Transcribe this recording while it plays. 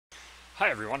Hi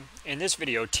everyone. In this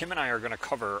video, Tim and I are going to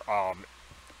cover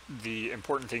the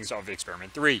important things of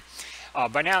experiment 3.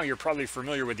 By now you're probably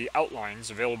familiar with the outlines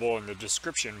available in the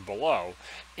description below,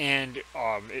 and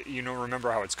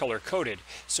remember how it's color coded.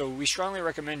 So we strongly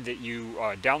recommend that you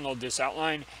download this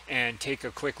outline and take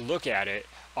a quick look at it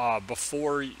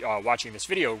before watching this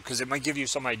video, because it might give you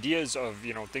some ideas of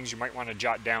things you might want to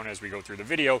jot down as we go through the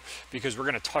video, because we're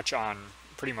going to touch on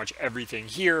pretty much everything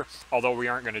here. Although we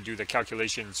aren't going to do the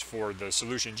calculations for the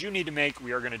solutions you need to make,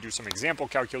 we are going to do some example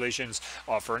calculations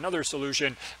for another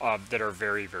solution that are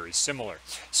very, very similar.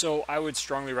 So I would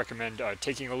strongly recommend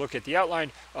taking a look at the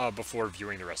outline before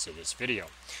viewing the rest of this video.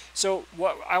 So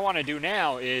what I want to do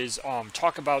now is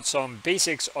talk about some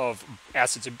basics of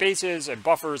acids and bases and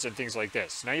buffers and things like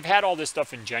this. Now, you've had all this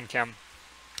stuff in Gen Chem,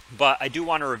 but I do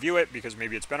want to review it because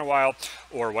maybe it's been a while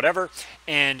or whatever,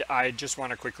 and I just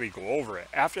want to quickly go over it.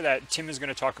 After that, Tim is going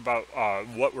to talk about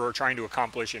what we're trying to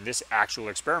accomplish in this actual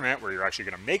experiment, where you're actually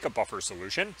going to make a buffer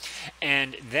solution,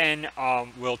 and then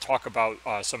we'll talk about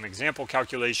some example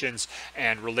calculations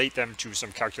and relate them to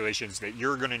some calculations that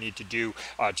you're going to need to do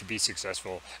to be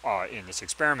successful in this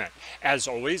experiment. As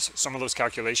always, some of those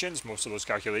calculations, most of those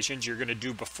calculations, you're going to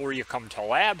do before you come to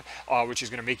lab, which is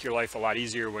going to make your life a lot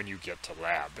easier when you get to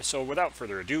lab. So without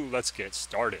further ado, let's get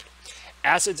started.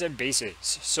 Acids and bases.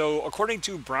 So according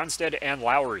to Bronsted and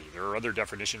Lowry, there are other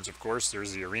definitions, of course.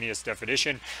 There's the Arrhenius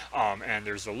definition and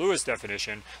there's the Lewis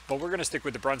definition, but we're going to stick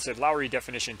with the Bronsted-Lowry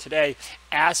definition today.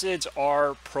 Acids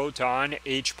are proton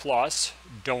H+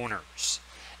 donors,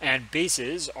 and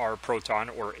bases are proton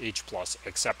or H+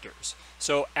 acceptors.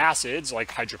 So acids,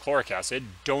 like hydrochloric acid,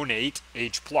 donate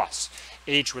H+.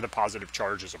 H with a positive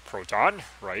charge is a proton,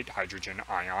 right? Hydrogen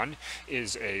ion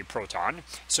is a proton,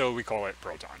 so we call it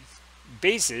proton.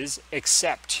 Bases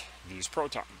accept these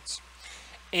protons.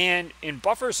 And in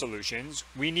buffer solutions,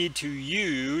 we need to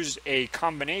use a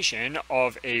combination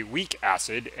of a weak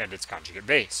acid and its conjugate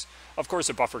base. Of course,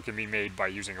 a buffer can be made by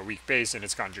using a weak base and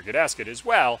its conjugate acid as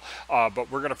well, but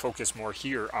we're going to focus more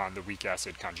here on the weak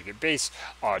acid conjugate base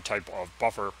type of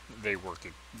buffer. They work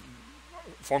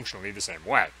functionally the same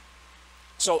way.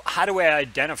 So how do I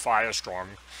identify a strong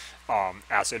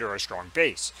acid or a strong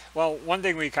base? Well, one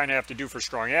thing we kind of have to do for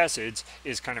strong acids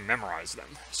is kind of memorize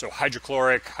them. So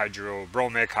hydrochloric,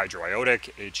 hydrobromic,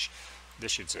 hydroiodic,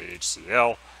 this should say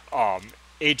HCl,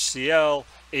 HCl,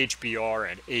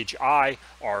 HBr, and HI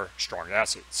are strong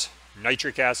acids.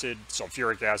 Nitric acid,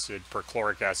 sulfuric acid,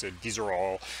 perchloric acid, these are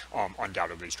all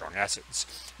undoubtedly strong acids.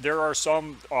 There are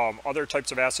some other types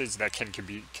of acids that can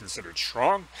be considered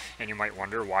strong, and you might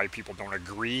wonder why people don't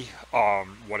agree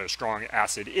what a strong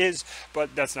acid is,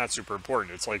 but that's not super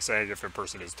important. It's like saying if a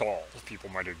person is tall. People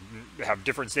might have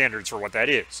different standards for what that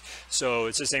is. So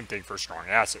it's the same thing for strong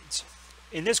acids.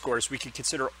 In this course, we can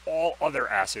consider all other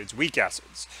acids weak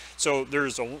acids. So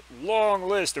there's a long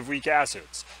list of weak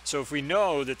acids. So if we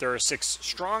know that there are 6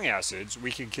 strong acids,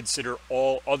 we can consider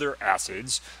all other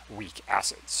acids weak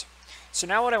acids. So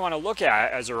now what I want to look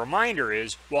at as a reminder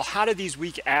is, well, how do these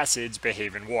weak acids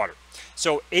behave in water?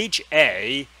 So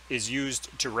HA is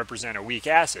used to represent a weak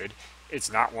acid.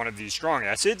 It's not one of these strong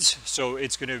acids, so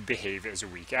it's going to behave as a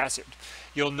weak acid.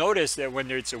 You'll notice that when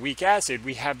it's a weak acid,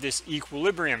 we have this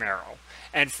equilibrium arrow.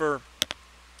 And for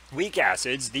weak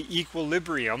acids, the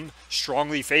equilibrium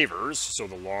strongly favors, so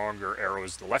the longer arrow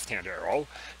is the left-hand arrow,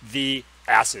 the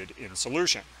acid in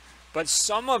solution. But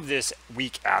some of this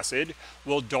weak acid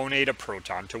will donate a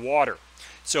proton to water.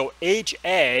 So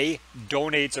HA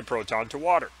donates a proton to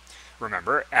water.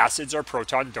 Remember, acids are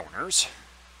proton donors.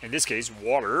 In this case,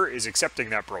 water is accepting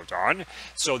that proton,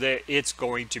 so that it's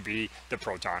going to be the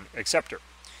proton acceptor.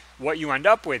 What you end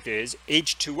up with is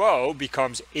H2O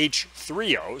becomes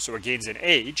H3O, so it gains an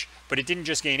H, but it didn't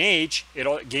just gain H,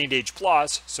 it gained H+,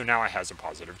 so now it has a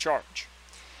positive charge.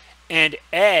 And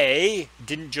A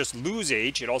didn't just lose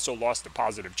H, it also lost the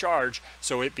positive charge,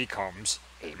 so it becomes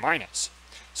A-.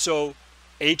 So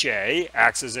HA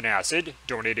acts as an acid,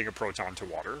 donating a proton to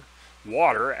water.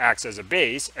 Water acts as a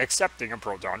base, accepting a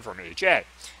proton from HA.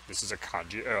 This is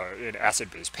an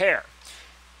acid-base pair.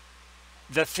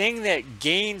 The thing that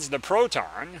gains the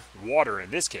proton, water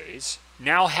in this case,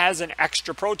 now has an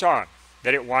extra proton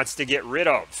that it wants to get rid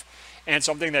of. And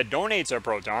something that donates a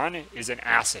proton is an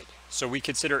acid. So we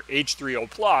consider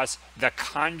H3O+ the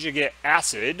conjugate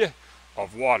acid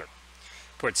of water.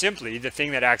 Put simply, the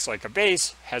thing that acts like a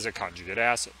base has a conjugate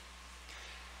acid.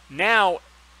 Now,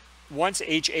 once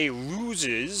HA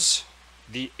loses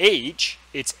the H,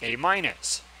 it's A-.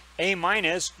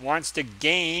 A- wants to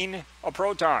gain a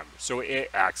proton, so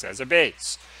it acts as a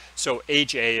base. So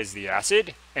HA is the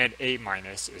acid and A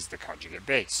minus is the conjugate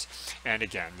base. And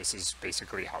again, this is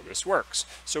basically how this works.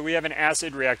 So we have an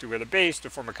acid reacting with a base to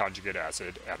form a conjugate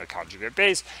acid and a conjugate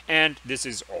base, and this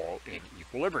is all in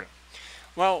equilibrium.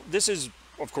 Well, this is,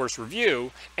 of course,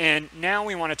 review, and now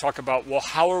we want to talk about, well,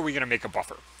 how are we going to make a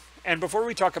buffer? And before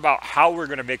we talk about how we're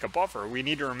going to make a buffer, we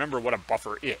need to remember what a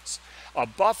buffer is. A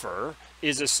buffer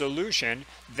is a solution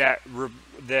that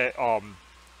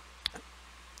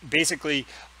basically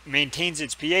maintains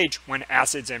its pH when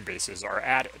acids and bases are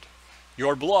added.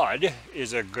 Your blood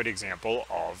is a good example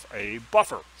of a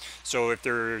buffer. So if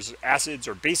there's acids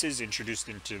or bases introduced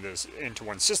into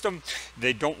one system,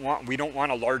 we don't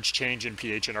want a large change in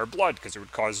pH in our blood, because it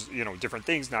would cause, different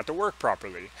things not to work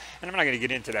properly. And I'm not going to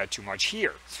get into that too much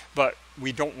here, but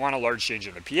we don't want a large change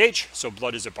in the pH, so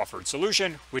blood is a buffered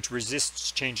solution which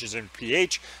resists changes in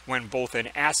pH when both an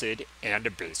acid and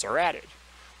a base are added.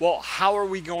 Well, how are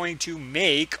we going to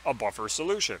make a buffer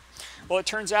solution? Well, it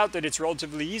turns out that it's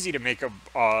relatively easy to make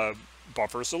a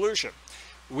buffer solution.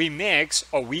 We mix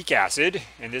a weak acid,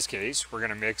 in this case, we're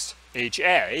going to mix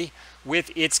HA,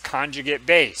 with its conjugate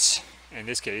base. In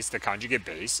this case, the conjugate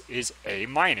base is A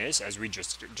minus, as we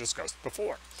just discussed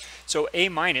before. So A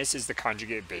minus is the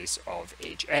conjugate base of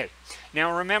HA.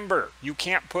 Now remember, you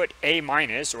can't put A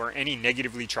minus or any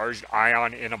negatively charged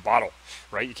ion in a bottle,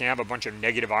 right? You can't have a bunch of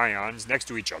negative ions next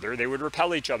to each other. They would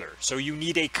repel each other. So you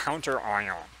need a counter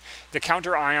ion. The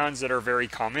counter ions that are very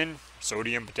common,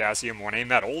 sodium, potassium, 1A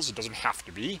metals, it doesn't have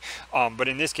to be, but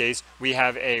in this case, we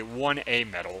have a 1A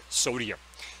metal, sodium.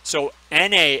 So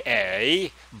NaA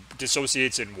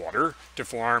dissociates in water to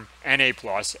form Na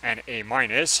plus and A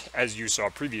minus, as you saw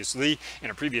previously in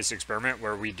a previous experiment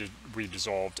where we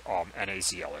dissolved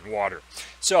NaCl in water.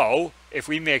 So if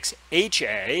we mix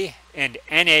HA and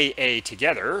NaA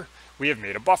together, we have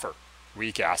made a buffer,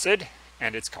 weak acid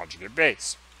and its conjugate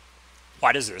base.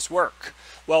 Why does this work?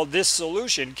 Well, this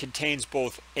solution contains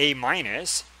both A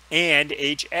minus and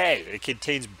HA. It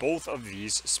contains both of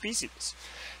these species.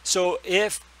 So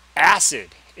if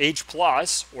acid H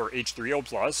plus or H3O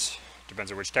plus,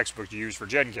 depends on which textbook you use for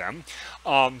Gen Chem,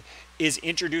 is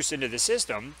introduced into the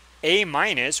system, A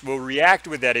minus will react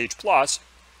with that H plus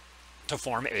to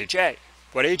form HA.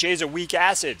 But HA is a weak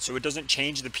acid, so it doesn't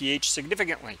change the pH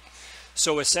significantly.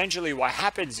 So essentially what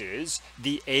happens is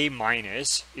the A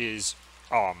minus is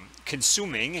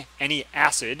consuming any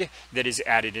acid that is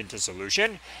added into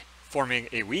solution, forming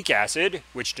a weak acid,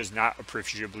 which does not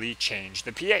appreciably change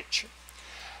the pH.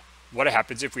 What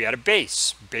happens if we add a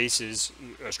base? Base is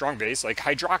a strong base like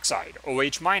hydroxide,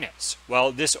 OH minus.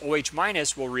 Well, this OH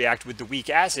minus will react with the weak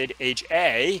acid,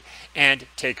 HA, and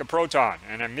take a proton.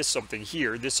 And I missed something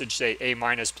here. This should say A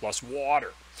minus plus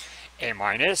water. A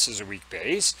minus is a weak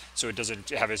base, so it doesn't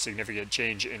have a significant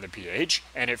change in the pH,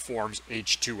 and it forms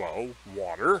H2O,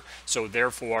 water, so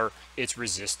therefore it's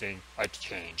resisting a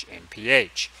change in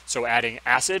pH. So adding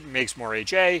acid makes more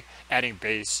HA, adding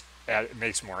base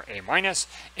makes more A minus,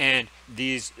 and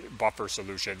these buffer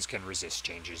solutions can resist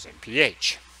changes in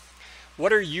pH.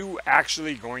 What are you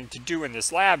actually going to do in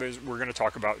this lab is we're going to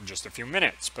talk about in just a few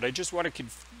minutes, but I just want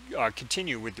to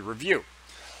continue with the review.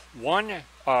 One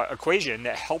equation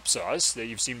that helps us that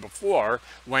you've seen before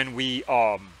when we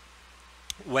are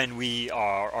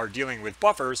dealing with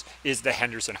buffers is the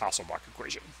Henderson-Hasselbalch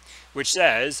equation, which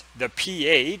says the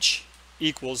pH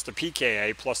equals the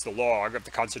pKa plus the log of the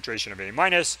concentration of A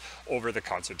minus over the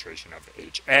concentration of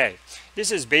HA.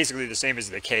 This is basically the same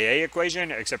as the Ka equation,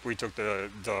 except we took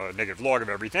the negative log of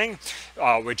everything,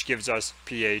 which gives us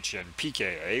pH and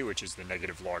pKa, which is the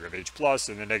negative log of H plus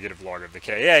and the negative log of the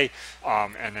Ka,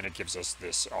 and then it gives us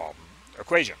this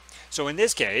equation. So in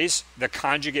this case, the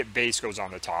conjugate base goes on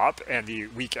the top and the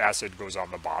weak acid goes on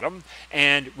the bottom,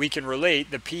 and we can relate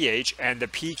the pH and the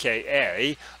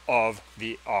pKa of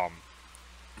the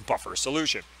buffer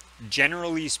solution.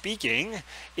 Generally speaking,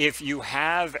 if you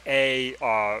have a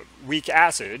weak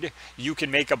acid, you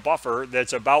can make a buffer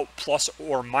that's about plus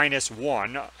or minus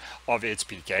 1 of its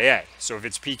pKa. So if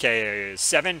its pKa is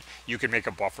 7, you can make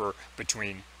a buffer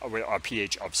between a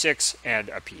pH of 6 and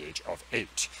a pH of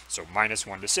 8. So minus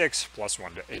 1 to 6, plus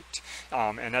 1 to 8.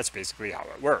 And that's basically how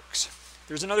it works.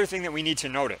 There's another thing that we need to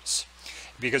notice,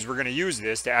 because we're going to use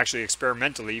this to actually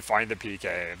experimentally find the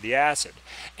pKa of the acid.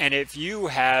 And if you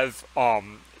have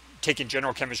taken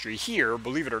general chemistry here,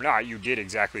 believe it or not, you did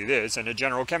exactly this in a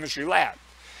general chemistry lab.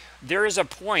 There is a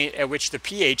point at which the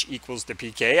pH equals the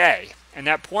pKa, and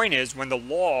that point is when the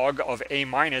log of A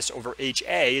minus over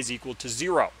HA is equal to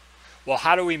 0. Well,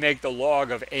 how do we make the log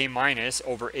of A minus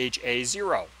over HA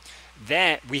 0?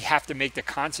 then we have to make the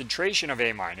concentration of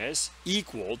A minus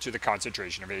equal to the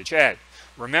concentration of HA.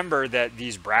 Remember that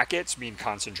these brackets mean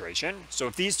concentration. So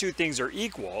if these two things are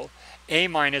equal, A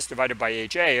minus divided by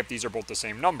HA, if these are both the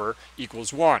same number,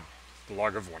 equals 1. The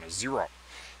log of 1 is 0.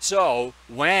 So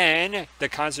when the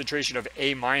concentration of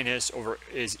A minus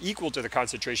is equal to the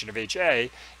concentration of HA,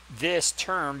 this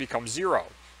term becomes 0.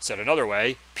 Said another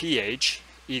way, pH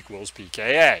equals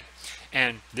pKa.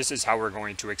 And this is how we're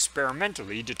going to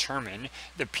experimentally determine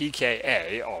the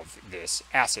pKa of this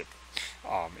acid,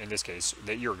 in this case,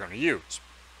 that you're going to use.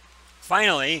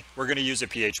 Finally, we're going to use a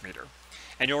pH meter.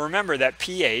 And you'll remember that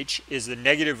pH is the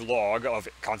negative log of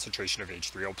concentration of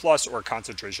H3O plus or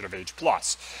concentration of H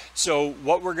plus. So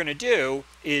what we're going to do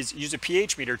is use a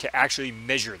pH meter to actually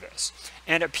measure this.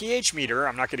 And a pH meter,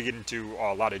 I'm not going to get into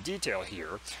a lot of detail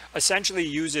here, essentially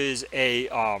uses a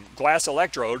glass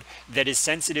electrode that is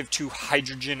sensitive to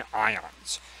hydrogen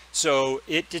ions. So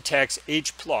it detects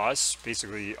H plus,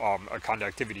 basically a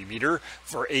conductivity meter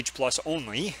for H plus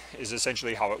only is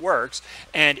essentially how it works,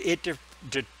 and it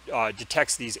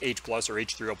detects these H plus or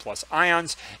H3O plus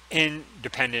ions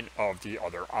independent of the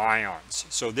other ions.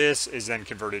 So this is then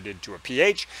converted into a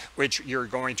pH, which you're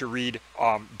going to read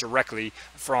directly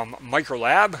from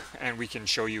Prelab, and we can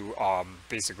show you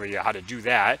basically how to do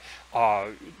that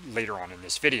later on in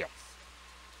this video.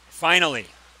 Finally,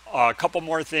 a couple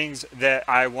more things that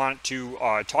I want to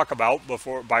talk about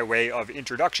by way of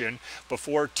introduction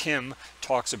before Tim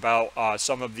talks about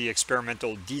some of the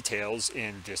experimental details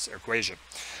in this equation,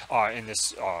 in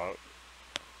this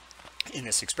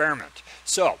experiment.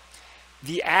 So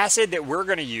the acid that we're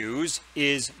going to use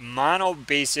is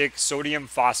monobasic sodium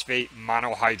phosphate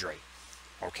monohydrate,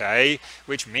 okay,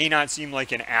 which may not seem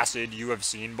like an acid you have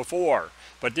seen before,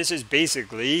 but this is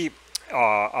basically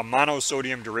a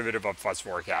monosodium derivative of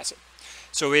phosphoric acid.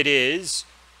 So it is,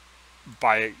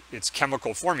 by its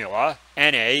chemical formula,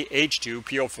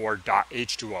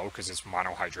 NaH2PO4.H2O, because it's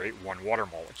monohydrate, one water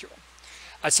molecule.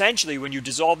 Essentially, when you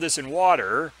dissolve this in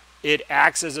water, it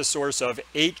acts as a source of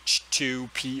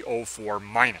H2PO4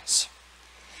 minus.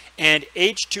 And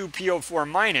H2PO4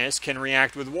 minus can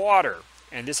react with water,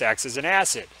 and this acts as an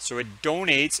acid. So it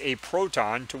donates a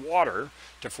proton to water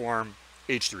to form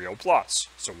H3O plus.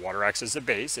 So water acts as the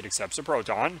base, it accepts a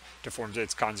proton to form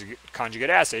its conjugate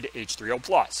acid, H3O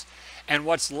plus. And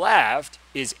what's left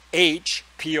is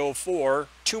HPO4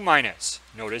 2 minus.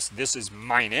 Notice this is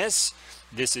minus,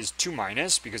 this is 2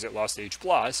 minus because it lost H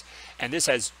plus, and this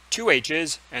has 2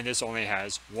 H's and this only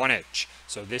has 1 H.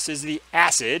 So this is the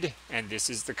acid and this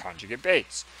is the conjugate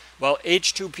base. Well,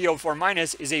 H2PO4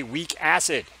 minus is a weak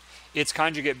acid. Its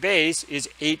conjugate base is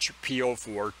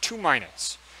HPO4 2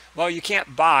 minus. Well, you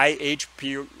can't buy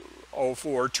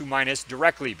HPO4 2 minus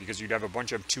directly because you'd have a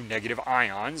bunch of 2 negative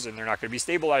ions and they're not going to be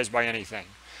stabilized by anything.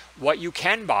 What you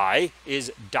can buy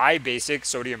is dibasic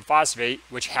sodium phosphate,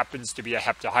 which happens to be a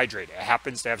heptahydrate. It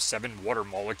happens to have 7 water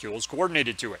molecules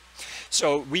coordinated to it.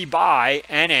 So we buy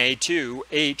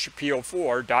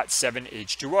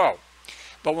Na2HPO4.7H2O.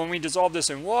 But when we dissolve this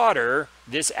in water,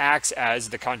 this acts as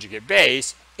the conjugate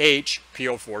base,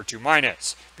 HPO4 2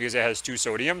 minus. Because it has 2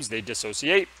 sodiums, they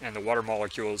dissociate, and the water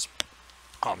molecules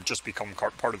just become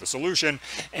part of the solution.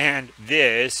 And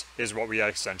this is what we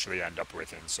essentially end up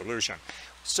with in solution.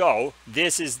 So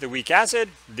this is the weak acid,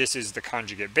 this is the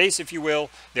conjugate base, if you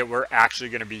will, that we're actually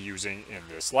going to be using in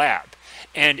this lab.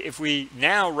 And if we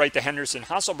now write the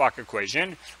Henderson-Hasselbalch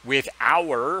equation with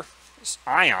our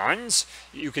ions,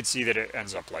 you could see that it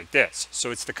ends up like this. So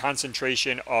it's the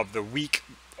concentration of the weak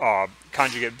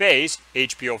conjugate base,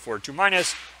 HPO4 2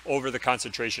 minus, over the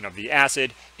concentration of the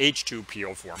acid,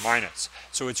 H2PO4 minus.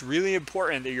 So it's really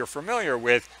important that you're familiar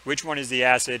with which one is the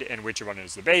acid and which one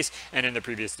is the base, and in the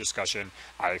previous discussion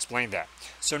I explained that.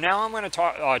 So now I'm going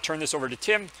to turn this over to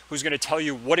Tim, who's going to tell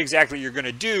you what exactly you're going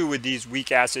to do with these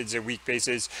weak acids and weak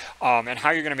bases, and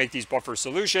how you're going to make these buffer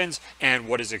solutions, and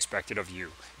what is expected of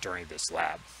you during this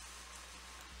lab.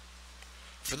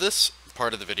 For this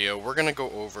part of the video, we're going to go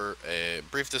over a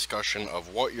brief discussion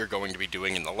of what you're going to be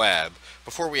doing in the lab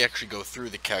before we actually go through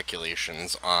the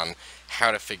calculations on how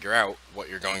to figure out what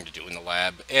you're going to do in the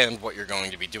lab and what you're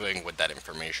going to be doing with that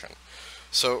information.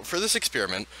 So for this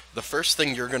experiment, the first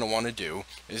thing you're going to want to do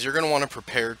is you're going to want to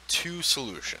prepare 2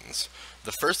 solutions.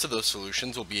 The first of those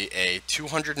solutions will be a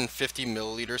 250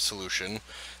 milliliter solution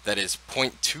that is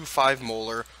 0.25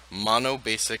 molar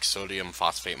monobasic sodium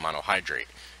phosphate monohydrate,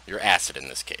 your acid in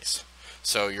this case.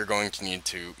 So you're going to need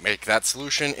to make that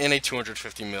solution in a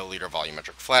 250 milliliter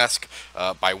volumetric flask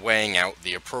by weighing out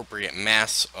the appropriate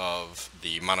mass of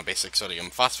the monobasic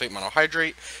sodium phosphate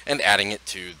monohydrate and adding it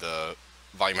to the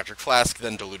volumetric flask,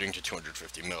 then diluting to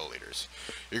 250 milliliters.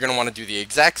 You're going to want to do the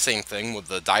exact same thing with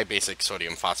the dibasic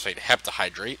sodium phosphate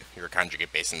heptahydrate, your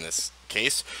conjugate base in this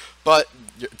case, but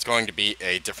it's going to be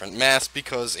a different mass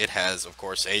because it has, of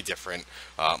course, a different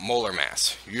molar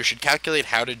mass. You should calculate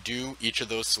how to do each of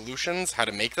those solutions, how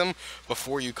to make them,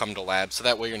 before you come to lab, so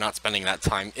that way you're not spending that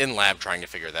time in lab trying to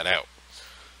figure that out.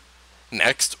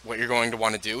 Next, what you're going to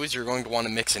want to do is you're going to want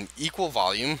to mix an equal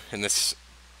volume, in this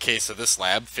case of this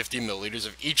lab, 50 milliliters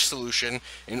of each solution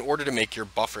in order to make your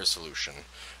buffer solution.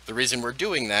 The reason we're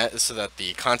doing that is so that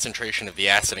the concentration of the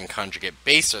acid and conjugate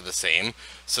base are the same,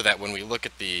 so that when we look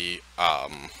at the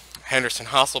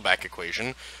Henderson-Hasselbalch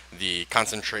equation, the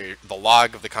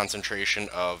log of the concentration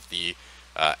of the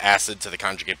acid to the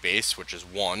conjugate base, which is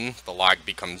 1, the log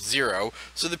becomes 0,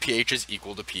 so the pH is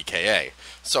equal to pKa.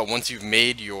 So once you've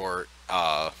made your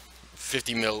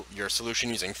your solution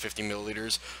using 50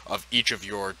 milliliters of each of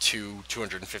your two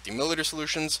 250 milliliter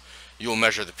solutions, you will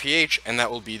measure the pH, and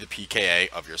that will be the pKa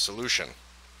of your solution.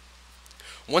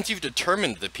 Once you've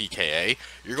determined the pKa,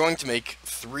 you're going to make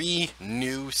 3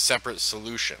 new separate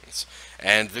solutions,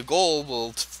 and the goal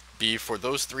will be for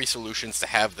those 3 solutions to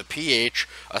have the pH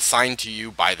assigned to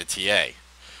you by the TA.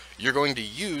 You're going to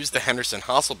use the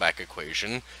Henderson-Hasselbalch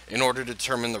equation in order to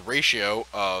determine the ratio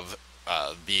of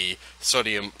the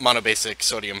monobasic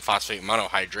sodium phosphate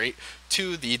monohydrate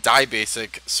to the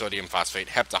dibasic sodium phosphate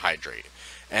heptahydrate.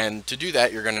 And to do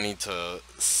that, you're going to need to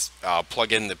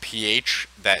plug in the pH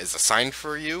that is assigned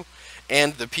for you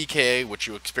and the pKa which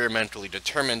you experimentally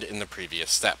determined in the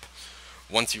previous step.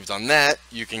 Once you've done that,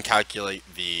 you can calculate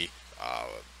the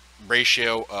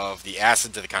ratio of the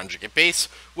acid to the conjugate base,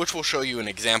 which we'll show you an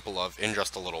example of in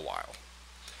just a little while.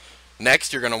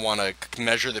 Next, you're going to want to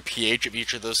measure the pH of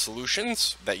each of those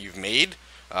solutions that you've made.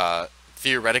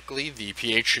 Theoretically, the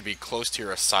pH should be close to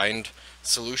your assigned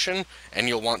solution, and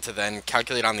you'll want to then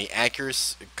calculate on the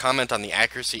comment on the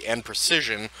accuracy and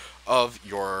precision of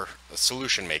your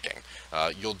solution making.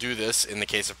 You'll do this in the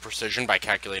case of precision by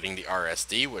calculating the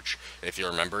RSD, which, if you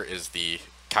remember, is the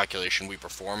calculation we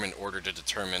perform in order to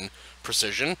determine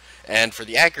precision, and for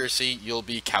the accuracy you'll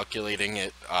be calculating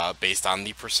it based on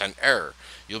the percent error.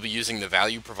 You'll be using the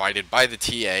value provided by the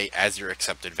TA as your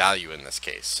accepted value in this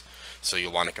case. So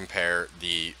you'll want to compare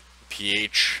the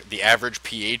pH, the average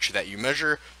pH that you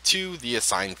measure, to the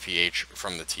assigned pH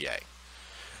from the TA.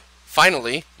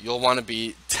 Finally, you'll want to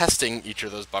be testing each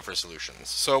of those buffer solutions.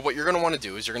 So what you're going to want to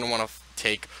do is you're going to want to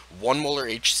take 1 molar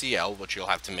HCl, which you'll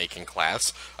have to make in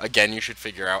class. Again, you should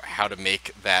figure out how to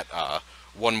make that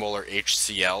 1 molar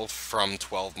HCl from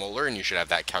 12 molar, and you should have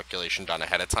that calculation done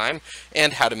ahead of time,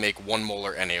 and how to make 1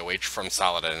 molar NaOH from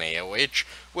solid NaOH,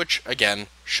 which again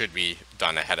should be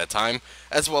done ahead of time,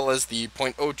 as well as the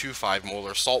 0.025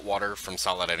 molar salt water from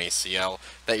solid NaCl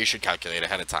that you should calculate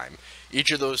ahead of time. Each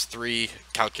of those 3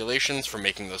 calculations for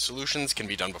making those solutions can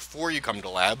be done before you come to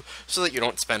lab, so that you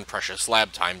don't spend precious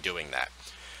lab time doing that.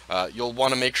 You'll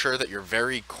want to make sure that you're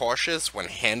very cautious when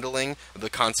handling the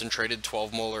concentrated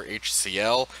 12 molar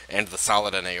HCl and the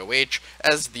solid NaOH,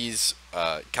 as these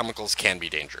chemicals can be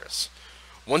dangerous.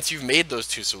 Once you've made those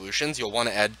 2 solutions, you'll want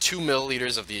to add 2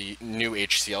 milliliters of the new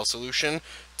HCl solution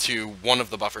to one of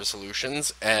the buffer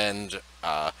solutions, and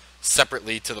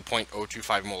separately to the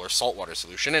 0.025 molar saltwater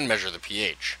solution, and measure the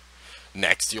pH.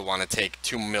 Next, you'll want to take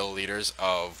 2 milliliters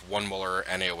of 1 molar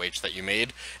NaOH that you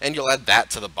made, and you'll add that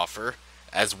to the buffer,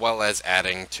 as well as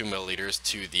adding 2 milliliters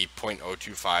to the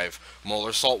 0.025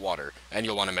 molar salt water, and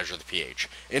you'll want to measure the pH.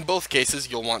 In both cases,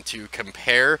 you'll want to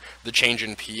compare the change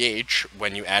in pH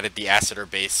when you added the acid or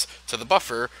base to the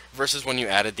buffer versus when you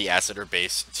added the acid or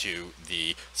base to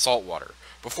the salt water.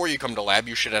 Before you come to lab,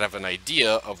 you should have an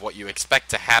idea of what you expect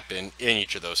to happen in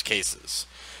each of those cases.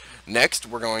 Next,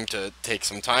 we're going to take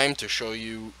some time to show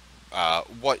you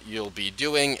what you'll be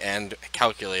doing and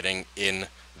calculating in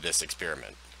this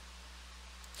experiment.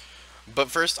 But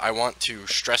first, I want to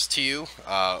stress to you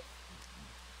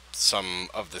some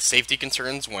of the safety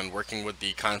concerns when working with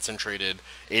the concentrated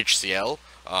HCl.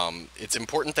 It's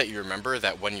important that you remember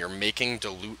that when you're making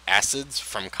dilute acids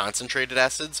from concentrated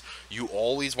acids, you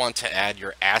always want to add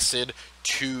your acid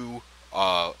to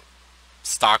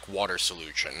stock water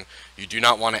solution. You do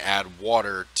not want to add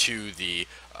water to the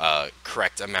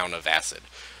correct amount of acid.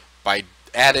 By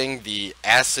adding the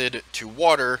acid to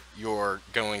water, you're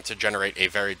going to generate a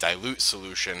very dilute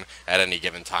solution at any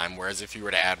given time, whereas if you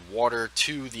were to add water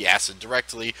to the acid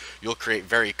directly, you'll create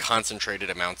very concentrated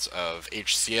amounts of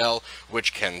HCl,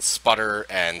 which can sputter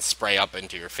and spray up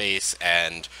into your face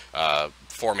and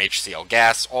form HCl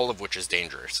gas, all of which is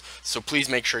dangerous. So please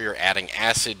make sure you're adding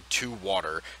acid to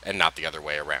water and not the other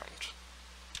way around.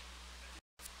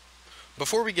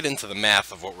 Before we get into the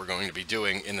math of what we're going to be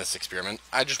doing in this experiment,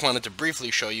 I just wanted to briefly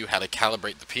show you how to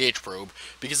calibrate the pH probe,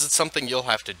 because it's something you'll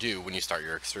have to do when you start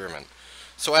your experiment.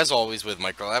 So as always with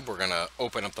Microlab, we're going to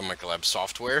open up the Microlab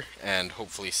software and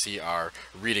hopefully see our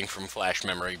reading from flash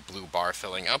memory blue bar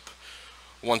filling up.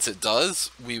 Once it does,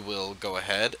 we will go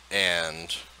ahead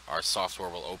and our software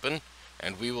will open,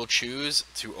 and we will choose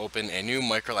to open a new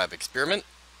Microlab experiment.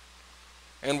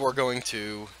 And we're going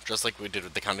to, just like we did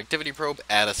with the conductivity probe,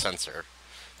 add a sensor.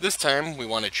 This time we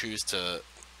want to choose to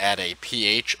add a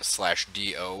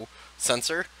pH/DO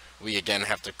sensor. We again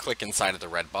have to click inside of the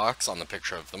red box on the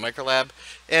picture of the Microlab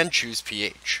and choose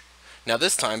pH. Now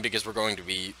this time, because we're going to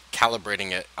be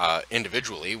calibrating it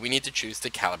individually, we need to choose to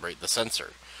calibrate the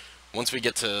sensor. Once we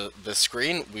get to this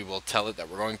screen, we will tell it that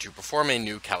we're going to perform a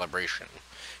new calibration.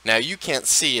 Now you can't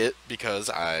see it because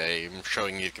I'm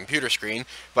showing you the computer screen,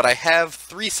 but I have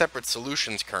three separate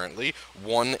solutions currently.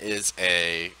 One is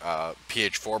a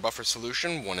pH 4 buffer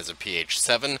solution, one is a pH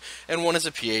 7, and one is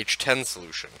a pH 10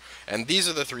 solution. And these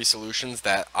are the three solutions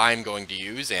that I'm going to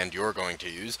use and you're going to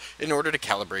use in order to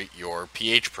calibrate your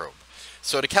pH probe.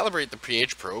 So to calibrate the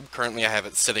pH probe, currently I have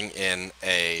it sitting in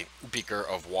a beaker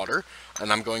of water,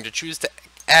 and I'm going to choose to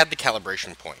add the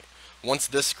calibration point. Once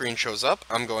this screen shows up,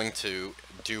 I'm going to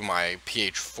do my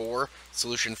pH 4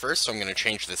 solution first, so I'm going to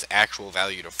change this actual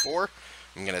value to 4.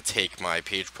 I'm going to take my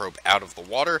pH probe out of the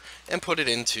water and put it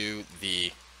into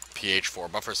the pH 4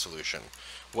 buffer solution.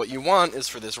 What you want is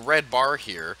for this red bar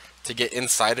here to get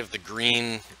inside of the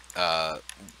green, the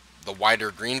wider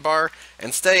green bar,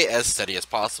 and stay as steady as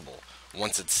possible.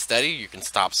 Once it's steady, you can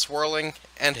stop swirling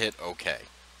and hit OK.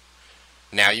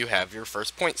 Now you have your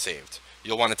first point saved.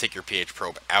 You'll want to take your pH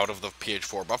probe out of the pH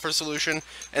 4 buffer solution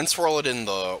and swirl it in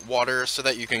the water so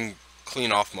that you can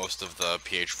clean off most of the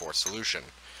pH 4 solution.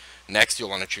 Next, you'll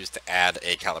want to choose to add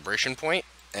a calibration point,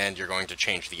 and you're going to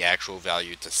change the actual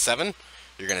value to 7.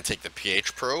 You're going to take the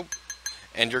pH probe,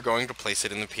 and you're going to place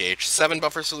it in the pH 7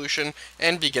 buffer solution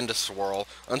and begin to swirl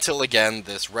until again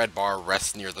this red bar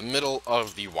rests near the middle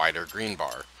of the wider green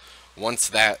bar. Once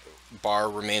that bar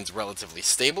remains relatively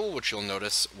stable, which you'll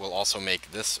notice will also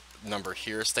make this number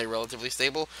here stay relatively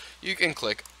stable, you can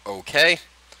click OK,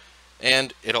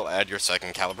 and it'll add your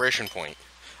second calibration point.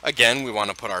 Again, we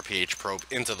want to put our pH probe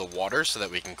into the water so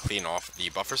that we can clean off the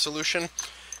buffer solution,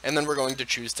 and then we're going to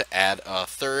choose to add a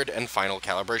third and final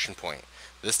calibration point.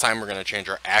 This time we're going to change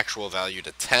our actual value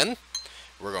to 10.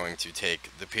 We're going to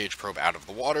take the pH probe out of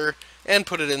the water and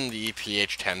put it in the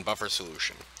pH 10 buffer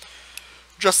solution.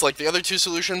 Just like the other two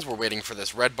solutions, we're waiting for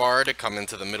this red bar to come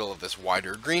into the middle of this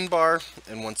wider green bar,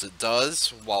 and once it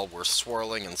does, while we're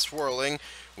swirling and swirling,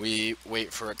 we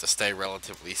wait for it to stay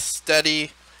relatively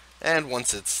steady, and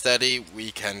once it's steady,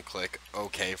 we can click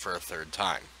OK for a third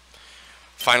time.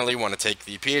 Finally, we want to take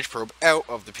the pH probe out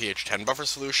of the pH 10 buffer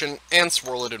solution and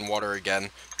swirl it in water again,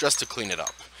 just to clean it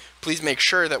up. Please make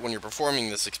sure that when you're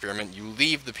performing this experiment, you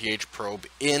leave the pH probe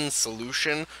in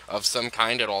solution of some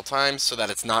kind at all times so that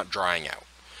it's not drying out.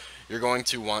 You're going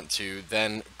to want to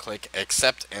then click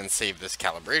accept and save this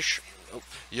calibration.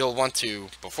 You'll want to,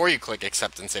 before you click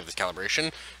accept and save this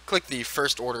calibration, click the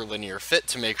first order linear fit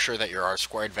to make sure that your R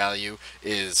squared value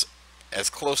is as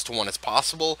close to 1 as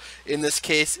possible. In this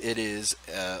case, it is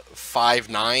 5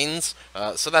 nines,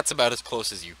 so that's about as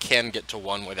close as you can get to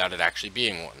 1 without it actually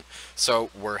being 1.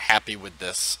 So we're happy with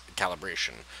this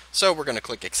calibration. So we're going to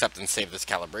click accept and save this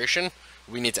calibration.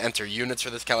 We need to enter units for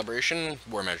this calibration.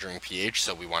 We're measuring pH,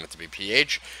 so we want it to be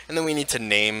pH. And then we need to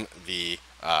name the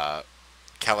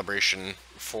calibration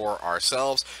for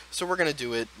ourselves. So we're going to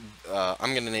do it,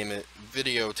 I'm going to name it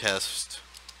video test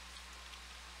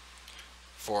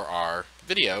for our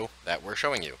video that we're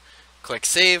showing you. Click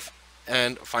save,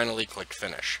 and finally click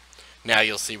finish. Now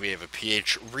you'll see we have a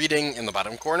pH reading in the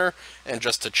bottom corner, and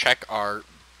just to check our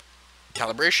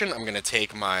calibration, I'm going to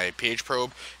take my pH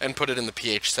probe and put it in the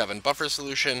pH 7 buffer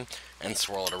solution and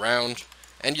swirl it around,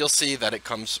 and you'll see that it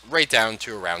comes right down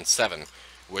to around 7,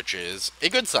 which is a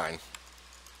good sign.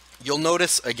 You'll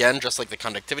notice, again, just like the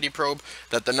conductivity probe,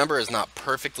 that the number is not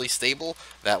perfectly stable.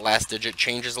 That last digit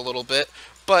changes a little bit,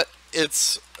 but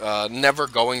it's never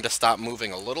going to stop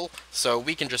moving a little, so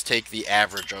we can just take the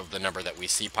average of the number that we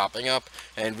see popping up,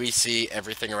 and we see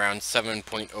everything around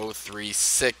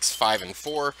 7.036, 5, and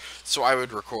 4, so I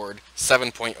would record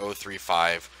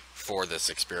 7.035 for this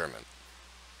experiment.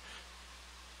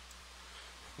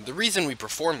 The reason we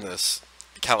perform this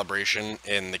calibration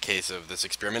in the case of this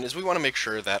experiment is we want to make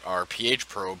sure that our pH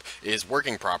probe is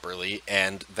working properly,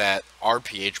 and that our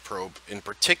pH probe in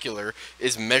particular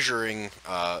is measuring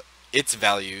its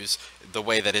values the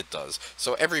way that it does.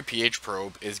 So every pH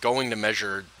probe is going to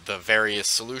measure the various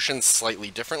solutions slightly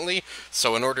differently.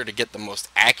 So in order to get the most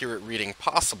accurate reading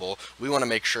possible, we want to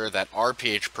make sure that our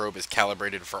pH probe is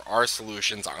calibrated for our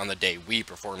solutions on the day we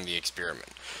perform the experiment.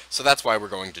 So that's why we're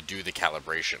going to do the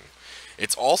calibration.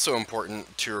 It's also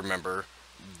important to remember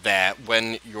that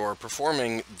when you're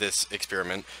performing this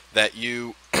experiment that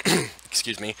you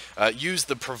excuse me, use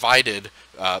the provided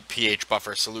pH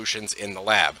buffer solutions in the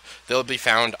lab. They'll be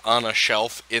found on a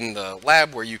shelf in the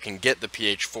lab where you can get the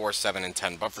pH 4, 7, and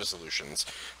 10 buffer solutions.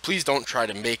 Please don't try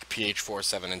to make pH 4,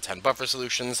 7, and 10 buffer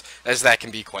solutions, as that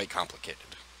can be quite complicated.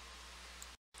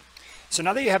 So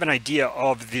now that you have an idea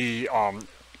of the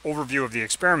overview of the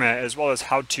experiment, as well as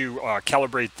how to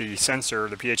calibrate the sensor,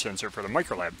 the pH sensor for the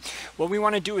microlab, what we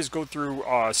want to do is go through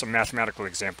some mathematical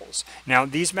examples. Now,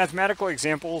 these mathematical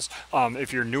examples,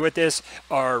 if you're new at this,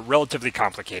 are relatively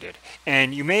complicated.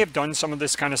 And you may have done some of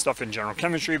this kind of stuff in general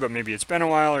chemistry, but maybe it's been a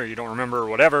while or you don't remember or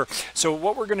whatever. So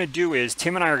what we're going to do is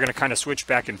Tim and I are going to kind of switch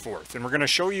back and forth. And we're going to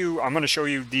show you, I'm going to show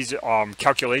you these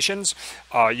calculations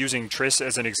using TRIS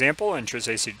as an example and TRIS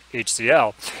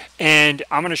HCl. And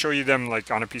I'm going to show you them like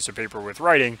on a piece of paper with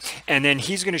writing, and then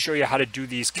he's going to show you how to do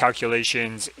these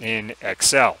calculations in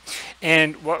Excel.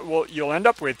 And what you'll end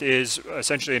up with is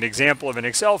essentially an example of an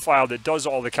Excel file that does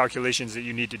all the calculations that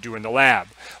you need to do in the lab.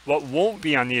 What won't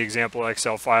be on the example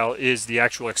Excel file is the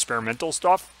actual experimental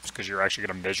stuff, because you're actually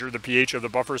going to measure the pH of the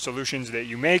buffer solutions that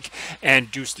you make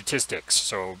and do statistics.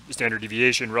 So standard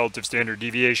deviation, relative standard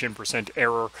deviation, percent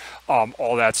error,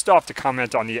 all that stuff to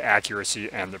comment on the accuracy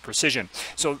and the precision.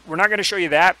 So we're not going to show you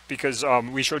that because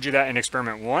we showed you that in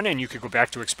experiment 1, and you could go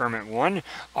back to experiment 1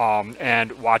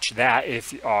 and watch that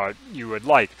if you would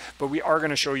like. But we are going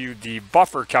to show you the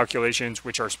buffer calculations,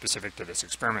 which are specific to this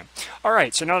experiment. All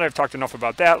right, so now that I've talked enough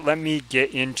about that, let me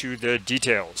get into the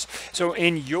details. So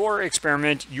in your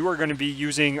experiment, you are going to be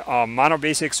using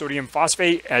monobasic sodium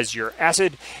phosphate as your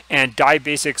acid and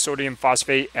dibasic sodium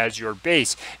phosphate as your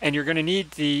base. And you're going to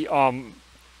need the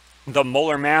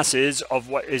molar masses of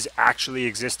what is actually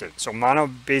existent. So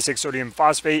monobasic sodium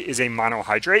phosphate is a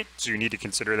monohydrate, so you need to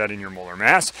consider that in your molar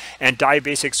mass. And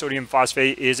dibasic sodium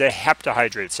phosphate is a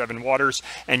heptahydrate, 7 waters,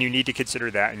 and you need to consider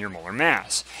that in your molar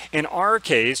mass. In our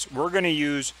case, we're going to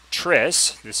use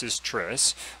TRIS, this is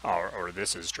TRIS, or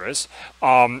this is TRIS,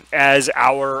 as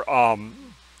our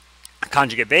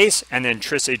conjugate base, and then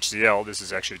TRIS HCl, this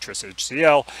is actually TRIS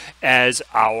HCl, as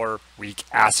our weak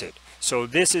acid. So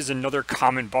this is another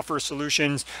common buffer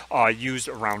solutions used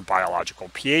around biological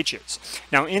pHs.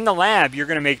 Now in the lab, you're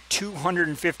going to make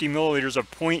 250 milliliters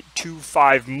of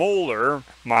 0.25 molar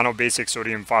monobasic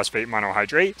sodium phosphate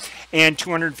monohydrate and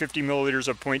 250 milliliters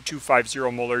of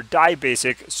 0.250 molar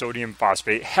dibasic sodium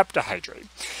phosphate heptahydrate.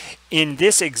 In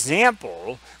this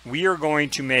example, we are going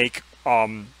to make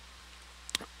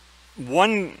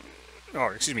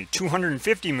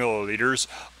 250 milliliters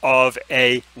of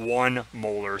a 1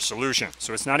 molar solution.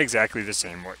 So it's not exactly the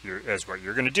same as what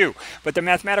you're going to do, but the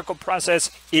mathematical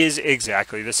process is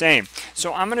exactly the same.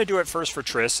 So I'm going to do it first for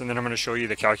TRIS, and then I'm going to show you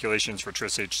the calculations for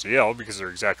TRIS HCl because they're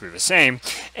exactly the same,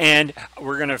 and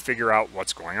we're going to figure out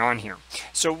what's going on here.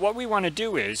 So what we want to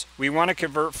do is we want to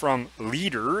convert from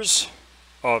liters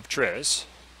of TRIS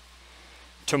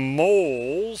to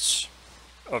moles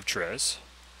of TRIS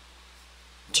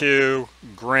to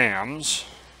grams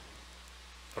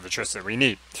of the TRIS that we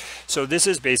need. So this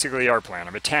is basically our plan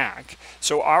of attack.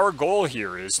 So our goal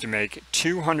here is to make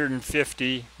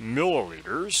 250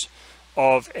 milliliters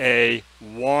of a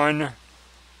 1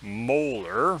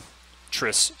 molar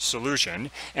TRIS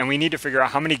solution, and we need to figure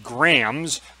out how many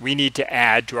grams we need to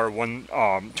add to our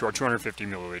 250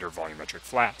 milliliter volumetric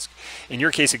flask. In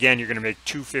your case, again, you're going to make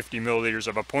 250 milliliters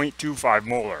of a 0.25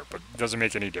 molar, but it doesn't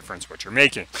make any difference what you're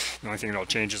making. The only thing that'll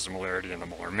change is the molarity and the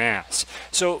molar mass.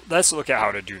 So let's look at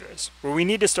how to do this. Well, we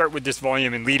need to start with this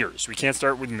volume in liters. We can't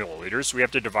start with milliliters, so we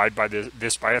have to divide by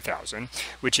this by 1,000,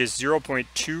 which is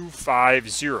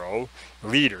 0.250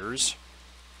 liters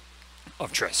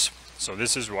of TRIS. So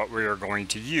this is what we are going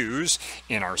to use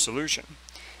in our solution.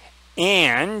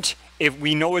 And if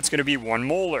we know it's going to be 1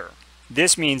 molar,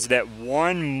 this means that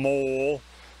 1 mole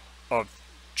of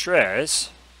TRIS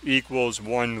equals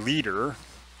 1 liter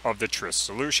of the TRIS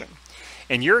solution.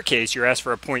 In your case, you're asked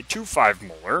for a 0.25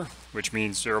 molar, which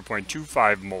means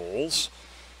 0.25 moles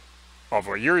of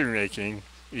what you're making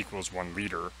equals 1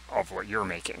 liter of what you're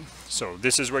making. So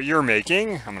this is what you're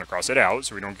making. I'm going to cross it out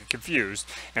so we don't get confused.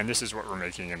 And this is what we're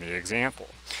making in the example.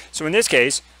 So in this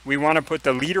case, we want to put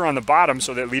the liter on the bottom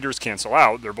so that liters cancel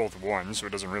out. They're both 1, so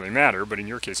it doesn't really matter, but in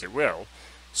your case it will.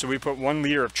 So we put 1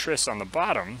 liter of TRIS on the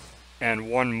bottom and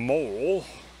 1 mole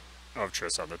of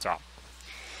tris on the top.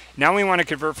 Now we want to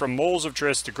convert from moles of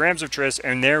tris to grams of tris,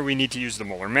 and there we need to use the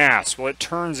molar mass. Well, it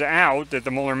turns out that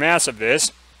the molar mass of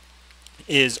this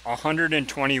is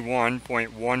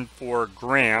 121.14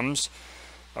 grams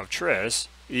of tris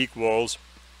equals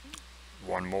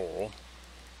 1 mole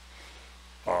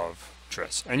of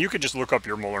tris. And you could just look up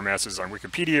your molar masses on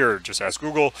Wikipedia or just ask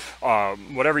Google,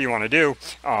 whatever you want to do,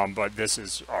 but this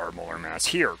is our molar mass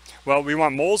here. Well, we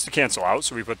want moles to cancel out,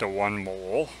 so we put the 1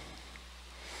 mole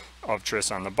of tris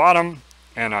on the bottom,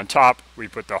 and on top we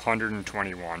put the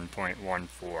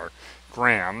 121.14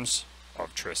 grams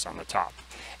of tris on the top.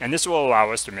 And this will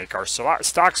allow us to make our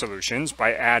stock solutions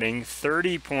by adding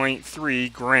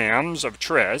 30.3 grams of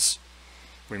tris.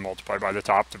 We multiply by the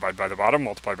top, divide by the bottom,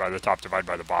 multiply by the top, divide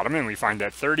by the bottom, and we find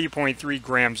that 30.3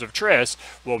 grams of tris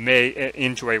will make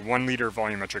into a 1 liter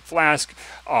volumetric flask,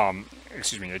 a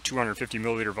 250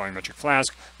 milliliter volumetric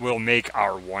flask will make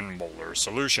our 1 molar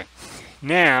solution.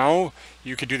 Now,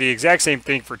 you could do the exact same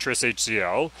thing for tris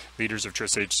HCl, liters of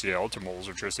tris HCl to moles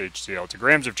of tris HCl to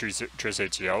grams of tris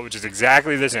HCl, which is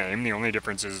exactly the same. The only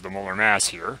difference is the molar mass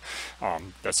here.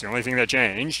 That's the only thing that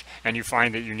changed. And you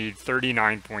find that you need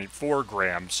 39.4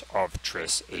 grams of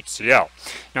tris HCl.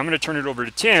 Now I'm going to turn it over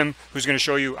to Tim, who's going to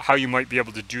show you how you might be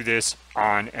able to do this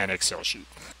on an Excel sheet.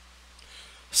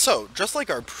 So, just like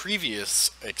our previous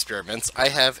experiments, I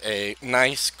have a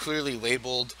nice, clearly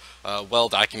labeled,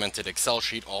 well-documented Excel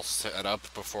sheet all set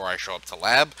up before I show up to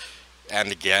lab. And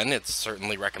again, it's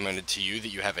certainly recommended to you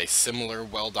that you have a similar,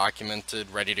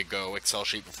 well-documented, ready-to-go Excel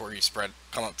sheet before you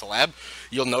come up to lab.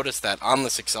 You'll notice that on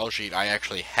this Excel sheet, I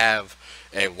actually have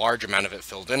a large amount of it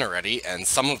filled in already, and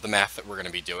some of the math that we're going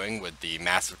to be doing with the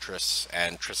mass of tris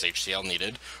and tris HCl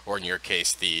needed, or in your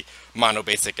case, the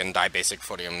monobasic and dibasic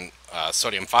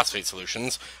sodium phosphate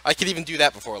solutions, I could even do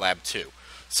that before lab 2.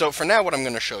 So for now, what I'm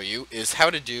going to show you is how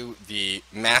to do the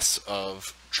mass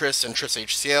of tris and tris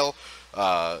HCl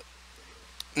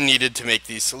needed to make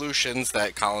these solutions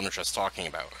that Colin was just talking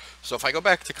about. So if I go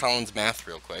back to Colin's math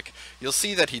real quick, you'll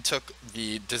see that he took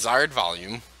the desired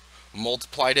volume,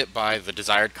 multiplied it by the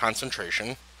desired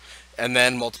concentration, and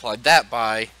then multiplied that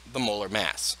by the molar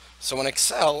mass. So in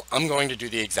Excel, I'm going to do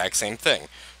the exact same thing.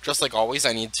 Just like always,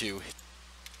 I need to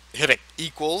hit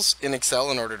equals in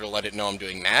Excel in order to let it know I'm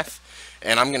doing math.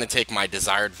 And I'm going to take my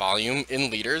desired volume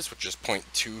in liters, which is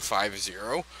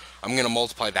 0.250. I'm going to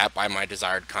multiply that by my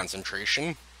desired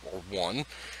concentration, or 1.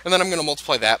 And then I'm going to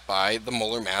multiply that by the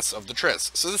molar mass of the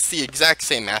tris. So this is the exact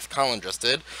same math Colin just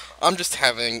did. I'm just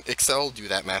having Excel do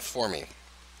that math for me.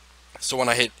 So when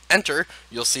I hit enter,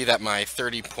 you'll see that my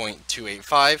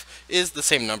 30.285 is the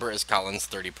same number as Colin's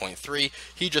 30.3.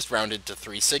 He just rounded to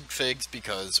 3 sig figs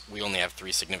because we only have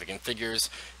 3 significant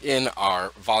figures in our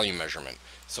volume measurement.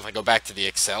 So if I go back to the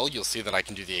Excel, you'll see that I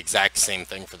can do the exact same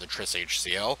thing for the tris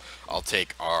HCl. I'll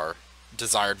take our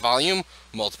desired volume,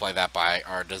 multiply that by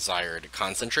our desired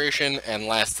concentration, and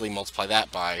lastly multiply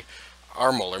that by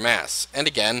our molar mass. And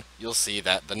again, you'll see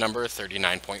that the number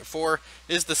 39.4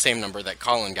 is the same number that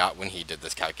Colin got when he did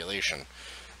this calculation.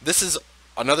 This is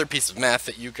another piece of math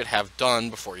that you could have done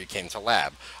before you came to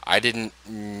lab. I didn't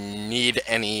need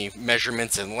any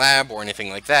measurements in lab or anything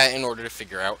like that in order to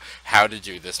figure out how to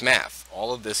do this math.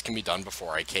 All of this can be done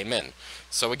before I came in.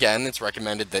 So again, it's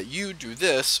recommended that you do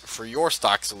this for your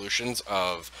stock solutions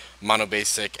of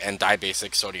monobasic and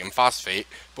dibasic sodium phosphate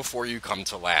before you come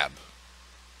to lab.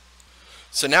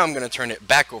 So now I'm going to turn it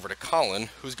back over to Colin,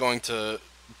 who's going to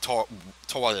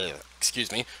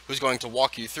who's going to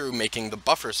walk you through making the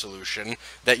buffer solution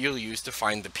that you'll use to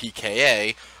find the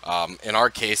pKa, in our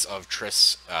case of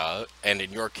tris, and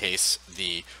in your case,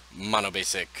 the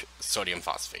monobasic sodium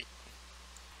phosphate.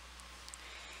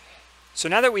 So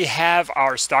now that we have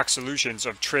our stock solutions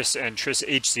of tris and tris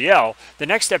HCl, the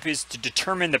next step is to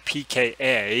determine the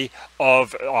pKa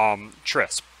of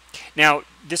tris. Now,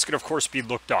 this could of course be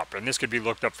looked up, and this could be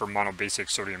looked up for monobasic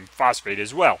sodium phosphate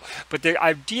as well. But the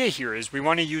idea here is we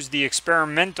want to use the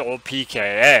experimental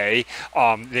pKa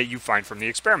that you find from the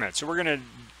experiment. So we're going to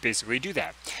basically do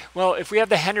that. Well, if we have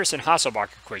the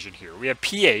Henderson-Hasselbalch equation here, we have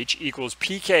pH equals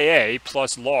pKa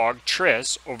plus log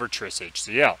tris over tris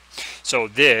HCl. So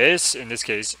this, in this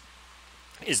case,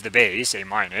 is the base, A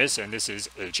minus, and this is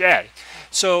HA.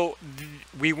 So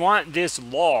we want this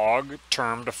log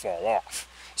term to fall off,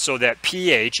 so that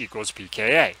pH equals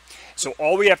pKa. So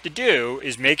all we have to do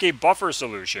is make a buffer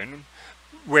solution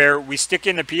where we stick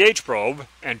in the pH probe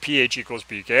and pH equals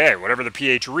pKa. Whatever the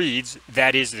pH reads,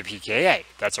 that is the pKa.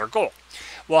 That's our goal.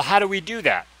 Well, how do we do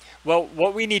that? Well,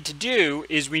 what we need to do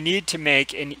is we need to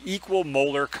make an equal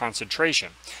molar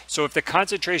concentration. So if the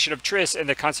concentration of tris and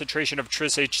the concentration of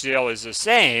tris HCl is the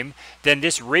same, then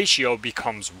this ratio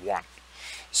becomes 1.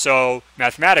 So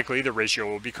mathematically, the ratio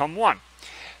will become 1.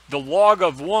 The log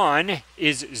of 1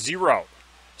 is 0.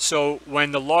 So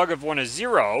when the log of 1 is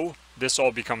 0, this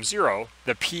all becomes 0.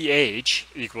 The pH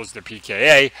equals the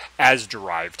pKa as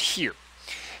derived here.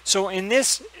 So in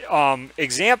this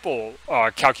example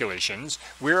calculations,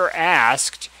 we're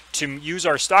asked to use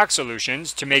our stock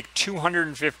solutions to make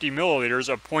 250 milliliters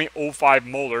of 0.05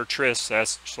 molar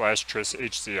tris/tris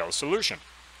HCl solution.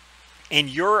 In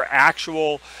your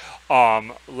actual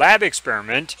lab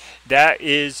experiment, that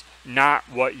is not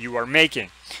what you are making.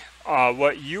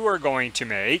 What you are going to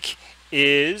make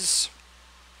is,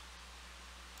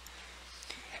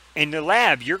 in the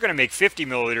lab, you're going to make 50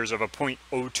 milliliters of a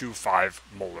 0.025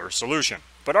 molar solution.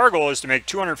 But our goal is to make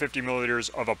 250 milliliters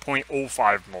of a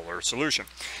 0.05 molar solution.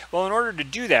 Well, in order to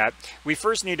do that, we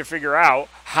first need to figure out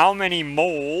how many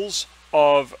moles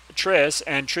of tris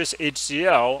and tris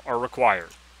HCl are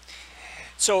required.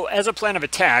 So as a plan of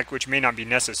attack, which may not be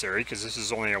necessary because this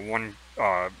is only a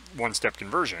one-step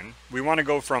conversion, we want to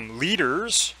go from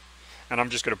liters, and I'm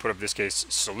just going to put up this case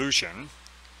solution,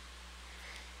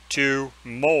 to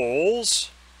moles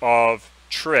of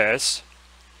tris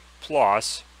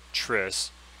plus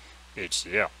tris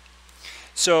HCl.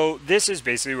 So this is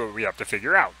basically what we have to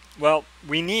figure out. Well,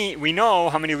 we know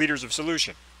how many liters of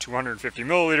solution. 250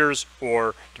 milliliters,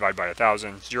 or divide by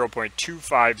 1,000,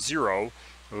 0.250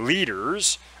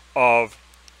 liters of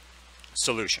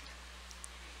solution,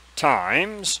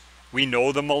 times we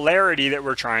know the molarity that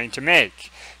we're trying to make.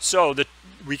 So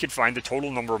we could find the total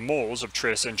number of moles of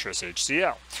tris and tris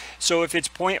HCl. So if it's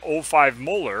 0.05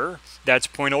 molar, that's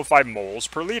 0.05 moles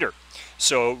per liter.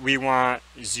 So we want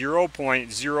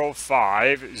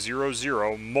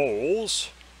 0.0500 moles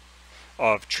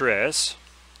of tris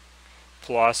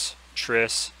plus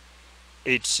tris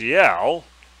HCl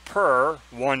per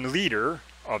 1 liter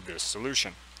of this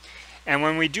solution. And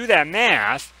when we do that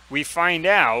math, we find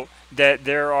out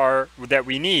that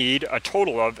we need a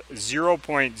total of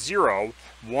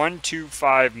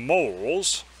 0.0125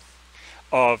 moles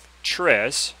of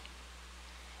tris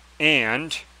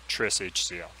and tris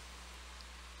HCl.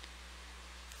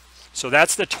 So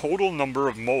that's the total number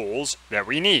of moles that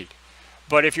we need.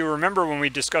 But if you remember when we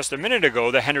discussed a minute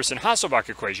ago the Henderson-Hasselbalch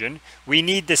equation, we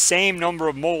need the same number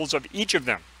of moles of each of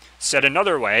them. Said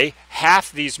another way,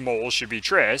 half these moles should be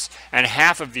tris, and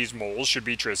half of these moles should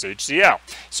be tris HCl.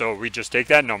 So we just take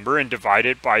that number and divide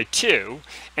it by 2,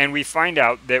 and we find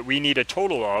out that we need a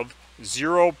total of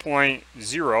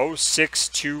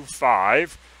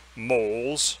 0.0625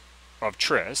 moles of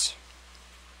tris,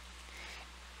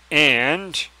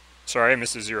 and, sorry, I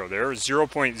missed a 0 there,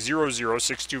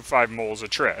 0.00625 moles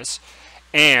of tris,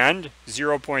 and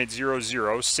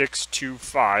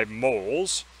 0.00625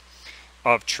 moles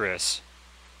of tris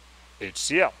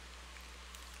HCl.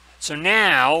 So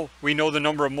now we know the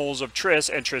number of moles of tris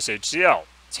and tris HCl.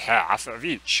 It's half of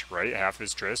each, right? Half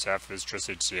is tris, half is tris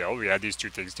HCl. We add these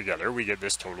two things together, we get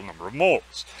this total number of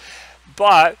moles.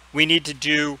 But we need to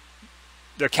do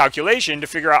the calculation to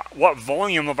figure out what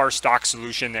volume of our stock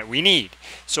solution that we need.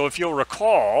 So if you'll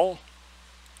recall,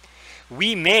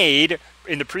 we made,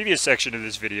 in the previous section of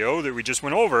this video that we just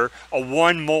went over, a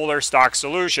 1 molar stock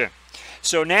solution.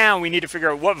 So now we need to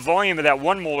figure out what volume of that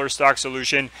 1 molar stock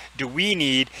solution do we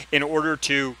need in order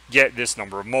to get this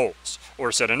number of moles.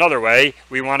 Or said another way,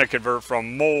 we want to convert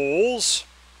from moles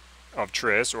of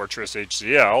tris or tris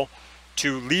HCl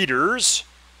to liters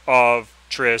of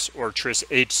tris or tris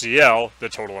HCl, the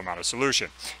total amount of solution.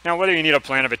 Now whether you need a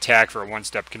plan of attack for a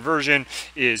one-step conversion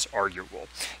is arguable.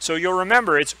 So you'll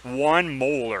remember it's 1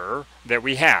 molar that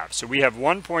we have. So we have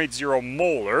 1.0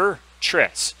 molar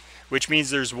tris, which means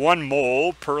there's 1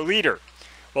 mole per liter.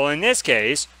 Well, in this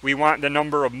case, we want the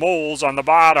number of moles on the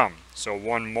bottom. So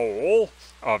 1 mole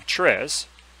of tris,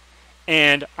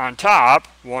 and on top,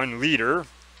 1 liter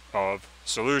of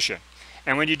solution.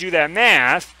 And when you do that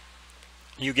math,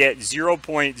 you get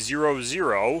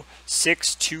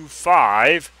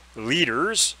 0.00625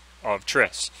 liters of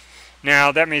tris.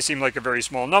 Now, that may seem like a very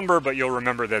small number, but you'll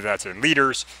remember that that's in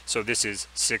liters, so this is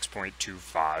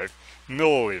 6.25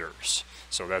 milliliters.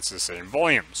 So that's the same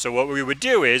volume. So what we would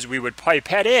do is we would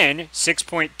pipette in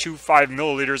 6.25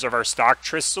 milliliters of our stock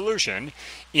tris solution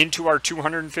into our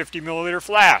 250 milliliter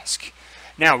flask.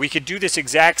 Now, we could do this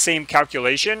exact same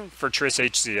calculation for tris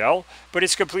HCl, but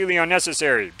it's completely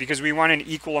unnecessary because we want an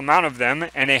equal amount of them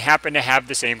and they happen to have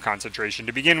the same concentration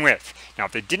to begin with. Now,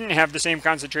 if they didn't have the same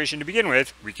concentration to begin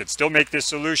with, we could still make this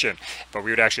solution, but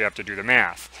we would actually have to do the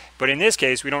math. But in this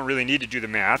case, we don't really need to do the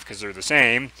math because they're the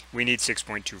same. We need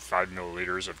 6.25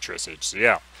 milliliters of tris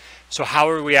HCl. So how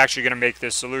are we actually going to make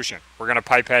this solution? We're going to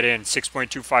pipette in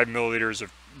 6.25 milliliters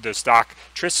of the stock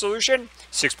tris solution,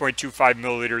 6.25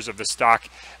 milliliters of the stock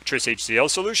tris HCl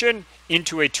solution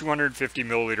into a 250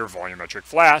 milliliter volumetric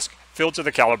flask filled to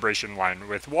the calibration line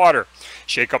with water.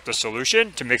 Shake up the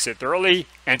solution to mix it thoroughly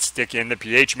and stick in the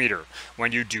pH meter.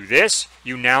 When you do this,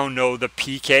 you now know the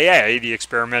pKa, the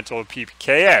experimental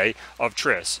pKa of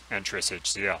tris and tris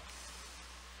HCl.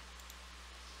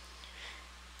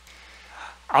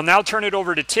 I'll now turn it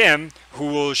over to Tim, who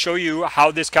will show you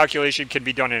how this calculation can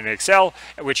be done in Excel,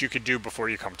 which you could do before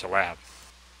you come to lab.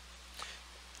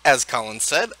 As Colin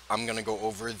said, I'm going to go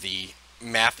over the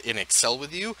math in Excel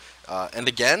with you. And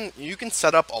again, you can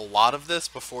set up a lot of this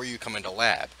before you come into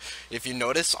lab. If you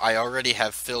notice, I already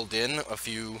have filled in a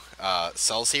few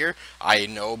cells here. I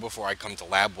know before I come to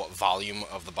lab what volume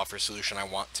of the buffer solution I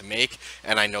want to make,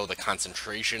 and I know the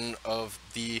concentration of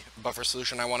the buffer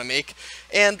solution I want to make.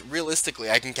 And realistically,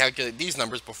 I can calculate these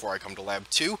numbers before I come to lab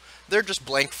too. They're just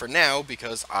blank for now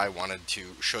because I wanted to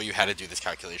show you how to do this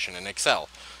calculation in Excel.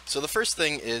 So the first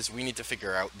thing is we need to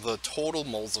figure out the total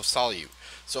moles of solute.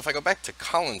 So if I go back to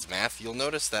Colin's math, you'll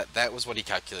notice that that was what he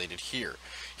calculated here.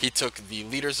 He took the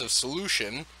liters of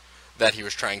solution that he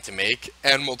was trying to make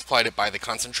and multiplied it by the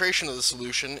concentration of the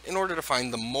solution in order to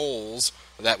find the moles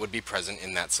that would be present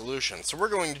in that solution. So we're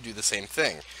going to do the same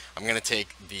thing. I'm going to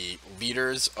take the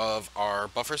liters of our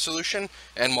buffer solution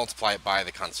and multiply it by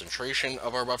the concentration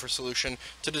of our buffer solution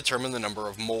to determine the number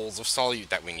of moles of solute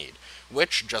that we need,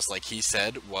 which, just like he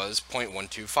said, was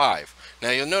 0.125.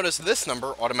 Now you'll notice this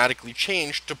number automatically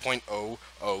changed to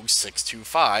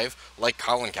 0.00625 like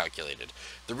Colin calculated.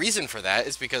 The reason for that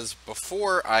is because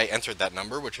before I entered that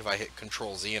number, which if I hit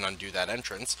Control Z and undo that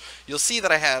entrance, you'll see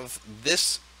that I have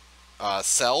this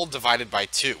cell divided by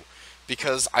 2.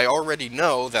 Because I already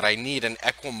know that I need an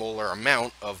equimolar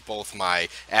amount of both my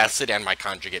acid and my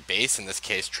conjugate base, in this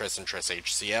case tris and tris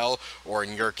HCl, or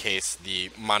in your case the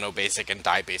monobasic and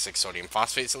dibasic sodium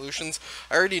phosphate solutions.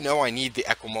 I already know I need the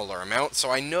equimolar amount,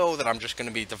 so I know that I'm just going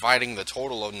to be dividing the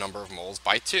total number of moles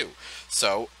by 2.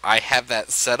 So I have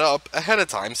that set up ahead of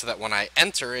time so that when I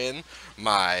enter in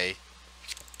my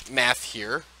math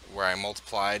here, where I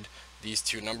multiplied these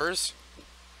two numbers,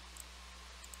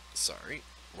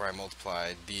 where I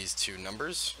multiplied these two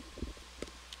numbers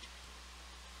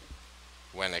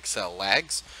when Excel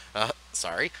lags.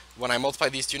 When I multiply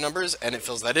these two numbers and it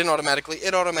fills that in automatically,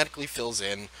 it automatically fills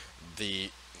in the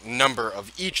number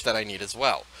of each that I need as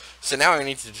well. So now I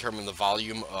need to determine the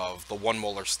volume of the 1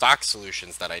 molar stock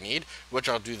solutions that I need, which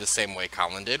I'll do the same way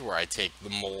Colin did, where I take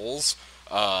the moles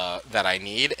that I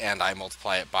need and I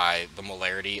multiply it by the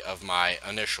molarity of my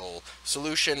initial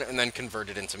solution and then convert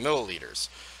it into milliliters.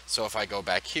 So if I go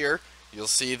back here, you'll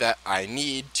see that I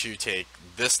need to take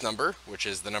this number, which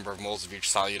is the number of moles of each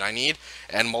solute I need,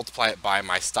 and multiply it by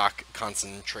my stock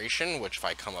concentration, which if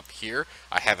I come up here,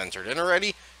 I have entered in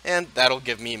already, and that'll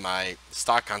give me my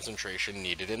stock concentration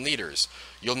needed in liters.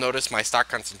 You'll notice my stock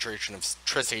concentration of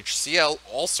tris HCl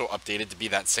also updated to be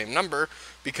that same number,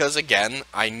 because again,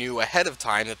 I knew ahead of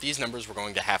time that these numbers were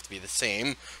going to have to be the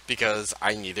same because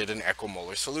I needed an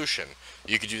equimolar solution.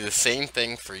 You could do the same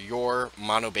thing for your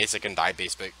monobasic and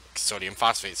dibasic sodium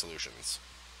phosphate solutions.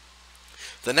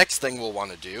 The next thing we'll want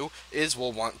to do is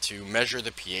we'll want to measure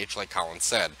the pH like Colin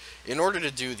said. In order to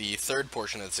do the third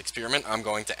portion of this experiment, I'm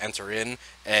going to enter in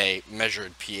a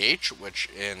measured pH, which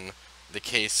in the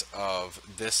case of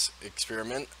this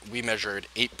experiment, we measured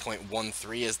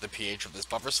 8.13 as the pH of this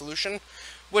buffer solution,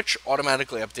 which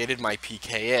automatically updated my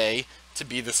pKa to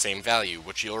be the same value,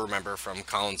 which you'll remember from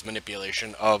Colin's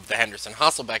manipulation of the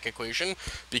Henderson-Hasselbalch equation.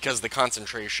 Because the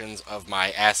concentrations of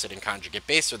my acid and conjugate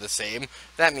base are the same,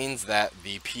 that means that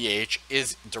the pH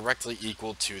is directly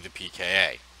equal to the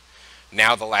pKa.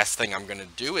 Now the last thing I'm going to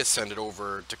do is send it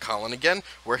over to Colin again,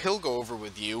 where he'll go over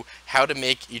with you how to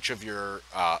make each of your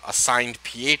assigned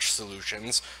pH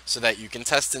solutions so that you can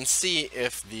test and see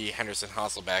if the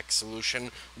Henderson-Hasselbalch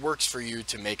solution works for you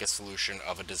to make a solution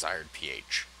of a desired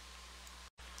pH.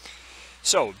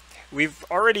 So we've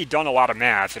already done a lot of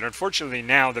math, and unfortunately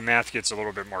now the math gets a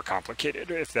little bit more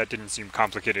complicated, if that didn't seem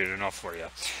complicated enough for you.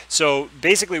 So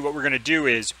basically what we're going to do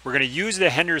is we're going to use the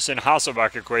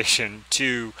Henderson-Hasselbalch equation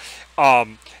to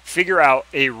figure out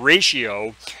a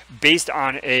ratio based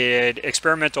on an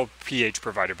experimental pH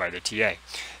provided by the TA.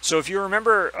 So if you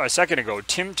remember a second ago,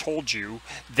 Tim told you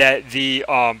that the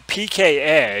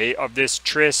pKa of this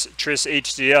tris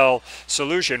HCl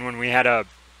solution, when we had a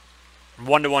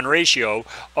 1-to-1 ratio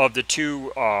of the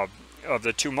two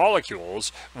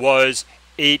molecules, was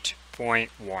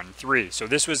 8.13. So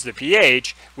this was the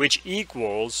pH, which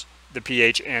equals the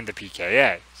pH and the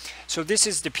pKa. So this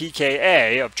is the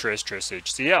pKa of tris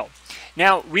HCl.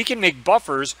 Now we can make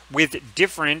buffers with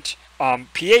different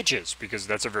pHs, because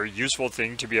that's a very useful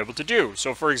thing to be able to do.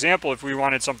 So for example, if we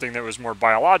wanted something that was more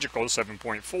biological,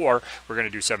 7.4, we're going to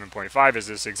do 7.5 as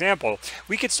this example,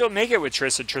 we could still make it with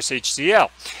tris and tris HCl.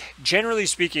 Generally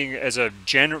speaking, as a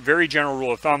very general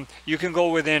rule of thumb, you can go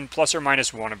within plus or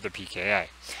minus 1 of the pKa.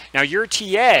 Now your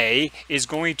TA is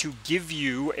going to give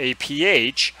you a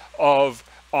pH of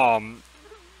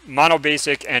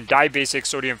monobasic and dibasic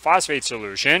sodium phosphate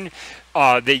solution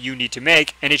that you need to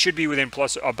make, and it should be within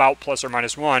about plus or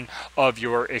minus 1 of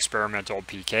your experimental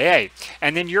pKa.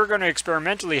 And then you're going to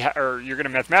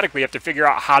mathematically have to figure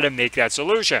out how to make that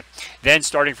solution. Then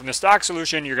starting from the stock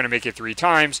solution, you're going to make it 3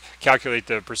 times, calculate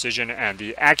the precision and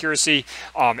the accuracy,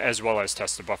 as well as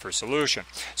test the buffer solution.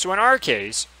 So in our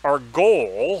case, our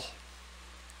goal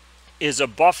is a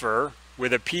buffer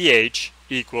with a pH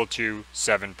equal to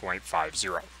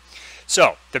 7.50.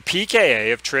 So the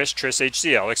pKa of tris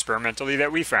HCl experimentally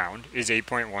that we found is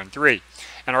 8.13,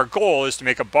 and our goal is to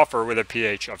make a buffer with a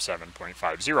pH of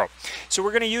 7.50. So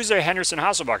we're going to use the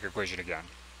Henderson-Hasselbalch equation again.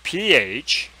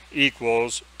 pH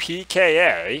equals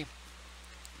pKa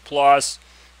plus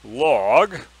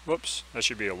log, whoops, that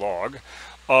should be a log,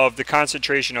 of the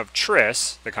concentration of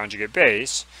tris, the conjugate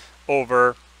base,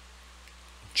 over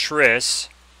tris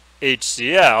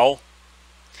HCl,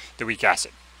 the weak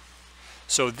acid.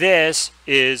 So this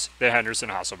is the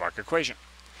Henderson-Hasselbalch equation.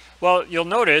 Well, you'll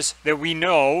notice that we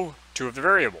know 2 of the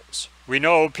variables. We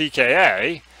know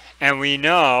pKa and we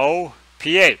know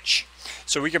pH.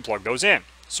 So we can plug those in.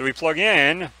 So we plug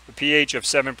in the pH of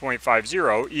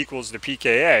 7.50 equals the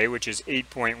pKa, which is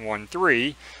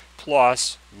 8.13,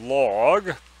 plus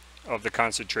log of the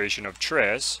concentration of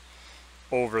tris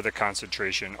over the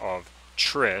concentration of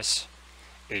tris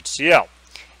HCl.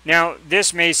 Now,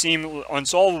 this may seem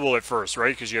unsolvable at first,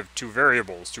 right? Because you have 2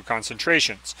 variables, 2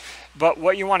 concentrations. But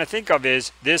what you want to think of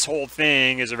is this whole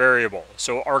thing is a variable.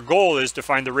 So our goal is to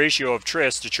find the ratio of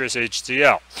tris to tris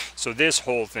HCl. So this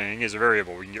whole thing is a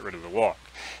variable. We can get rid of the log.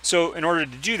 So in order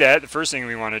to do that, the first thing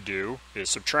we want to do is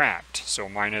subtract. So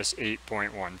minus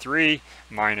 8.13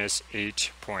 minus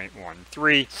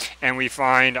 8.13. And we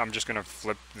find, I'm just going to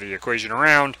flip the equation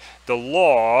around, the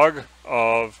log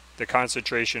of the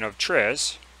concentration of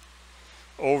tris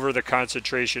over the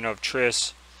concentration of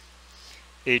tris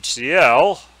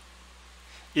HCl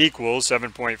equals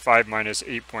 7.5 minus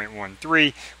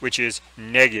 8.13, which is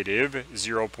negative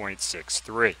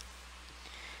 0.63.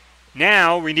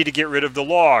 Now we need to get rid of the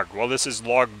log. Well, this is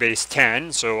log base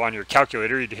 10, so on your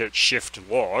calculator you'd hit shift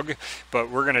log, but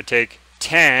we're going to take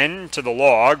 10 to the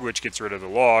log, which gets rid of the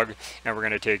log, and we're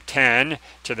going to take 10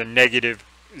 to the negative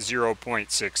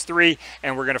 0.63,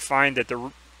 and we're going to find that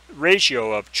the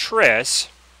ratio of tris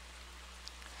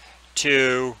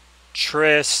to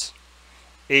tris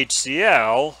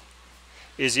HCl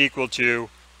is equal to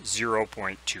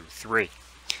 0.23.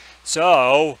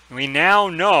 So we now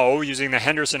know, using the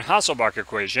Henderson-Hasselbalch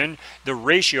equation, the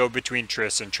ratio between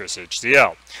tris and tris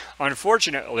HCl.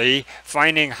 Unfortunately,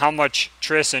 finding how much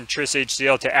tris and tris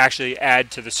HCl to actually add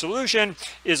to the solution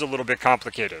is a little bit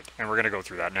complicated, and we're going to go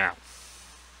through that now.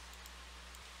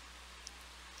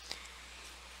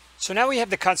 So now we have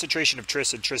the concentration of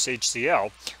tris and tris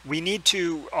HCl. We need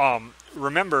to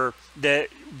remember that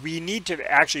we need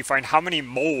to actually find how many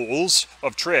moles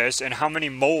of tris and how many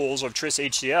moles of tris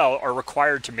HCl are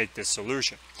required to make this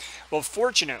solution. Well,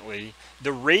 fortunately,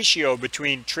 the ratio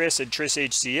between tris and tris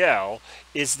HCl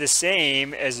is the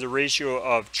same as the ratio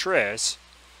of tris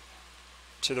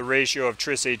to the ratio of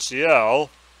tris HCl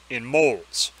in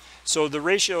moles. So the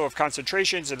ratio of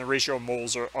concentrations and the ratio of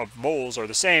moles are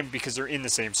the same because they're in the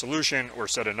same solution, or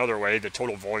said another way, the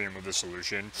total volume of the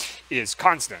solution is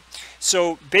constant.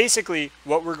 So basically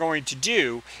what we're going to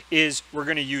do is we're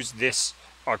going to use this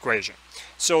equation.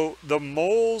 So the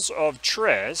moles of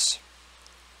tris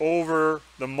over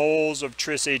the moles of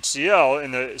tris HCl in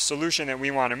the solution that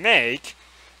we want to make,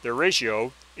 their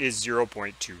ratio is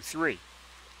 0.23.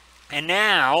 And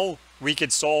now we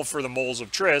could solve for the moles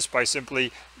of tris by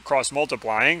simply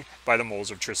cross-multiplying by the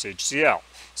moles of tris HCl.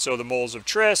 So the moles of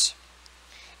tris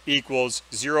equals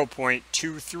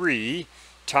 0.23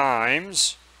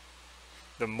 times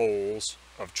the moles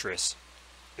of tris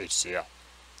HCl.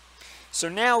 So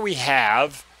now we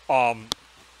have a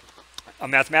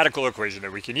mathematical equation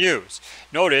that we can use.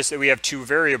 Notice that we have two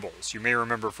variables. You may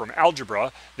remember from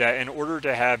algebra that in order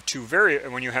to have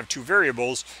when you have two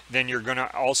variables, then you're going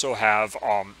to also have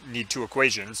need two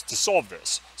equations to solve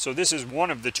this. So this is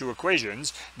one of the two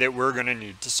equations that we're going to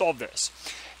need to solve this.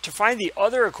 To find the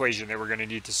other equation that we're going to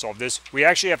need to solve this, we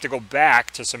actually have to go back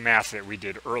to some math that we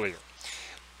did earlier.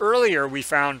 Earlier, we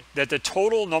found that the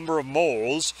total number of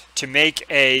moles to make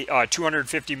a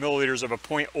 250 milliliters of a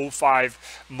 0.05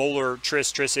 molar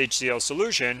tris HCl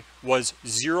solution was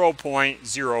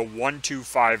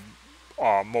 0.0125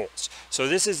 moles. So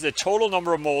this is the total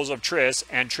number of moles of tris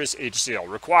and tris HCl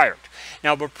required.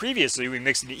 Now, but previously, we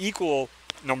mixed an equal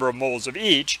number of moles of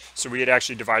each, so we had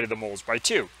actually divided the moles by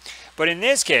 2. But in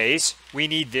this case, we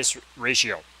need this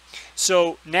ratio.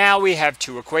 So now we have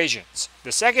two equations.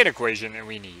 The second equation that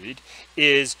we need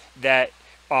is that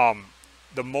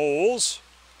the moles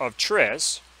of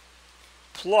tris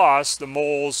plus the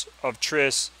moles of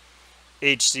tris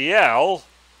HCl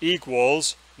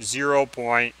equals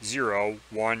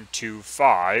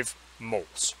 0.0125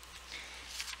 moles.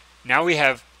 Now we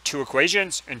have two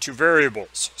equations and two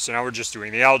variables. So now we're just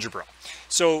doing the algebra.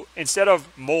 So instead of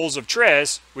moles of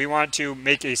tris, we want to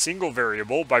make a single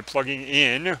variable by plugging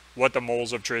in what the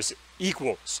moles of tris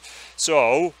equals.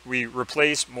 So we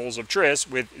replace moles of tris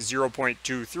with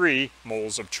 0.23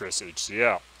 moles of tris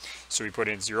HCl. So we put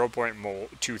in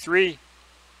 0.23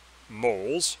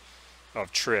 moles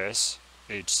of tris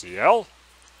HCl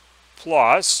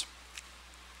plus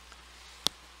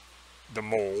the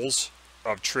moles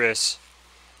of tris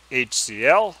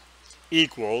HCl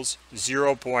equals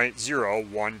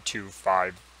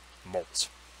 0.0125 moles.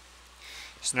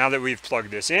 So now that we've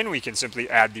plugged this in, we can simply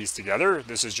add these together.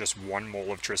 This is just 1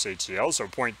 mole of tris HCl, so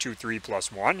 0.23 plus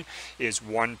 1 is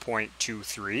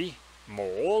 1.23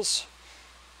 moles.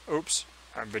 Oops,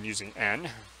 I've been using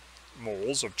N.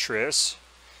 Moles of tris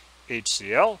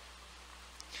HCl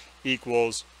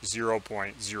equals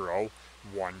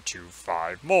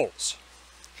 0.0125 moles.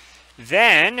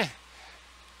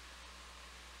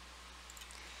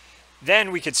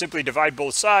 Then we could simply divide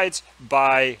both sides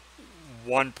by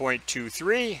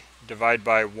 1.23, divide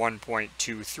by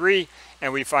 1.23,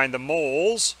 and we find the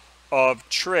moles of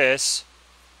tris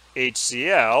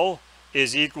HCl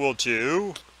is equal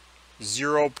to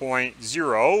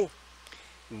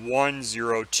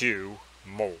 0.0102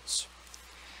 moles.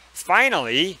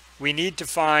 Finally, we need to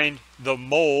find the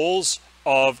moles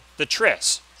of the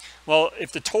tris. Well,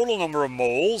 if the total number of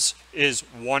moles is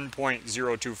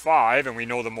 1.025 and we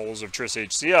know the moles of tris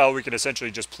HCl, we can essentially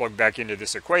just plug back into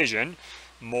this equation.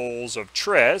 Moles of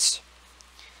tris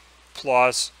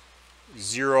plus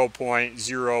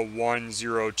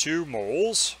 0.0102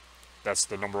 moles, that's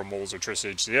the number of moles of tris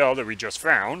HCl that we just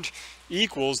found,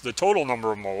 equals the total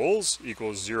number of moles,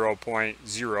 equals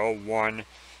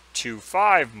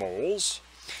 0.0125 moles.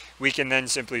 We can then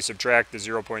simply subtract the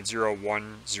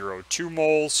 0.0102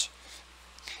 moles,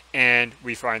 and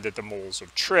we find that the moles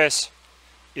of tris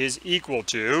is equal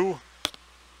to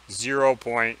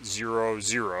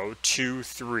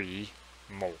 0.0023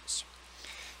 moles.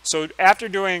 So after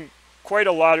doing quite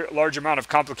a large amount of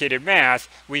complicated math,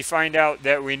 we find out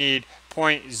that we need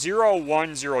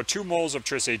 0.0102 moles of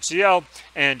tris HCl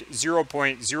and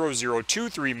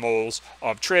 0.0023 moles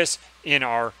of tris in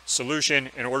our solution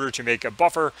in order to make a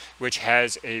buffer which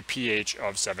has a pH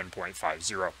of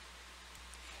 7.50.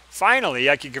 Finally,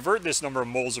 I can convert this number of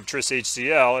moles of tris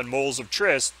HCl and moles of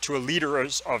tris to a liter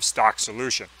of stock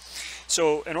solution.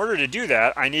 So in order to do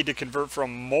that, I need to convert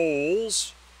from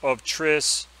moles of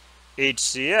tris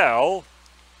HCl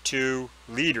to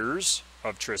liters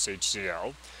of tris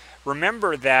HCl.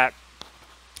 Remember that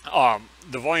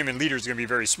the volume in liters is going to be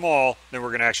very small, then we're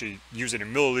going to actually use it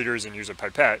in milliliters and use a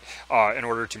pipette in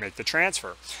order to make the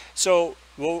transfer. So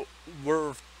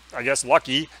we're, I guess,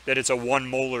 lucky that it's a 1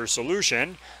 molar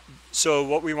solution. So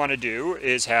what we want to do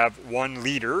is have 1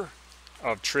 liter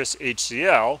of tris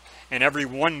HCl, and every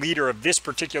 1 liter of this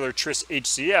particular tris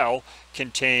HCl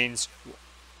contains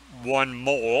 1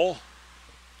 mole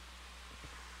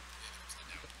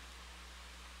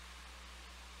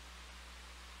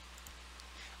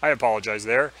I apologize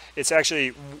there. It's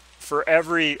actually for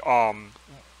every 1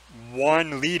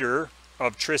 liter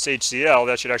of tris HCl,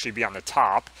 that should actually be on the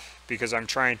top because I'm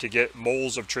trying to get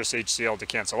moles of tris HCl to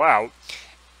cancel out.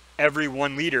 every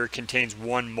 1 liter contains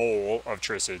 1 mole of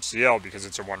tris HCl because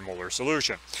it's a 1 molar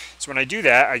solution. So when I do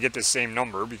that, I get the same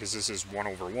number because this is 1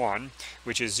 over 1,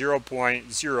 which is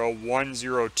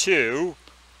 0.0102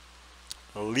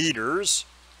 liters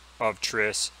of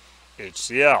tris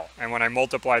HCl. And when I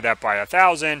multiply that by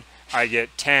 1,000, I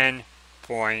get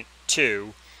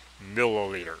 10.2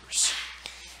 milliliters.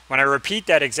 When I repeat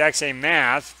that exact same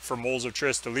math for moles of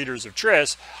tris to liters of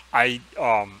tris, I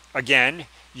again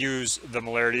use the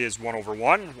molarity as 1 over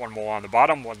 1 mole on the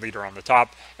bottom, 1 liter on the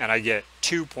top, and I get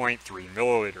 2.3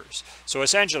 milliliters. So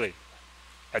essentially,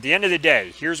 at the end of the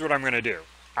day, here's what I'm going to do.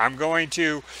 I'm going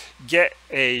to get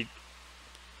a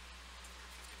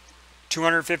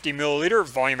 250 milliliter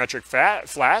volumetric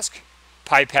flask,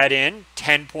 pipette in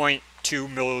 10.2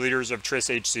 milliliters of tris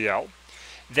HCl,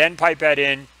 then pipette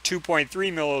in 2.3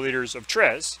 milliliters of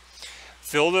tris,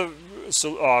 fill the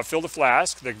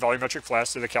flask, the volumetric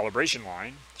flask, to the calibration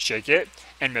line, shake it,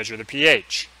 and measure the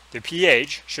pH. The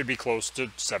pH should be close to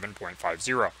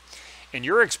 7.50. In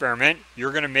your experiment,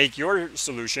 you're going to make your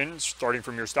solutions, starting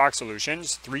from your stock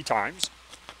solutions, 3 times,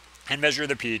 and measure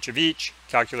the pH of each,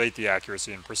 calculate the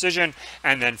accuracy and precision,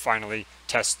 and then finally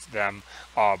test them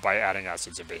by adding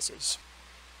acids and bases.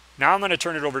 Now I'm going to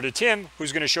turn it over to Tim,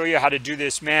 who's going to show you how to do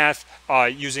this math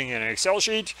using an Excel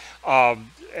sheet that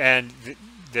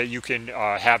you can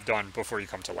have done before you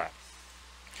come to lab.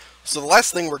 So the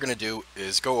last thing we're going to do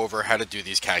is go over how to do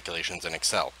these calculations in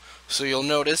Excel. So you'll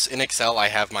notice in Excel I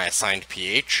have my assigned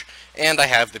pH, and I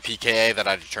have the pKa that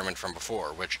I determined from before,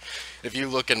 which if you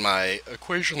look in my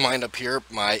equation line up here,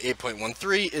 my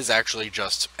 8.13 is actually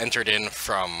just entered in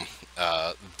from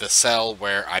the cell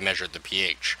where I measured the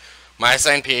pH. My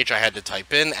assigned pH I had to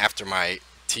type in after my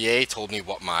TA told me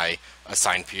what my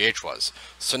assigned pH was.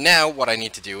 So now what I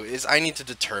need to do is I need to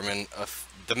determine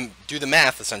do the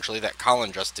math essentially that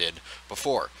Colin just did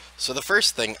before. So the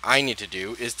first thing I need to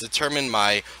do is determine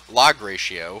my log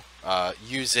ratio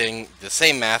using the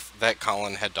same math that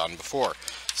Colin had done before.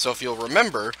 So if you'll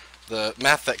remember, the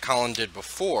math that Colin did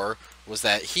before was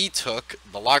that he took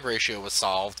the log ratio was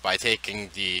solved by taking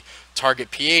the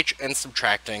target pH and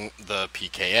subtracting the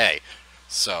pKa.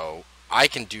 So I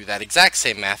can do that exact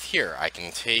same math here. I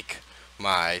can take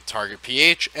my target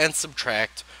pH and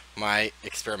subtract my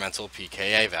experimental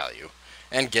pKa value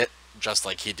and get, just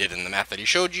like he did in the math that he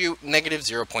showed you, negative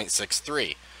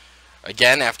 0.63.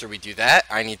 Again, after we do that,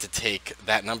 I need to take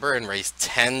that number and raise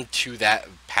 10 to that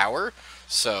power.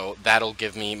 So that'll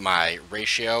give me my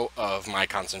ratio of my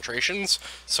concentrations.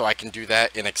 So I can do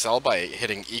that in Excel by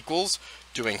hitting equals,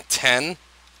 doing 10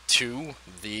 to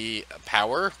the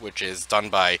power, which is done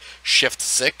by Shift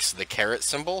 6, the caret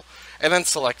symbol, and then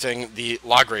selecting the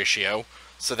log ratio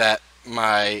so that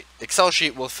my Excel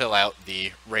sheet will fill out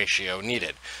the ratio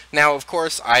needed. Now, of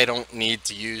course, I don't need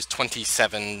to use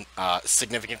 27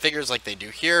 significant figures like they do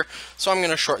here, so I'm going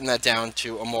to shorten that down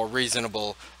to a more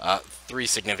reasonable 3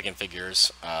 significant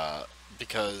figures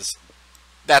because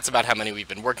that's about how many we've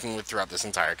been working with throughout this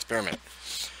entire experiment.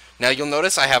 Now you'll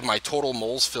notice I have my total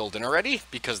moles filled in already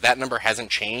because that number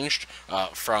hasn't changed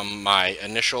from my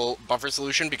initial buffer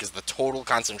solution because the total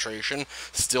concentration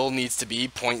still needs to be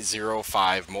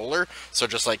 0.05 molar. So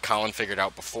just like Colin figured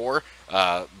out before,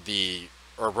 or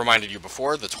reminded you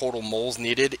before, the total moles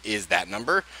needed is that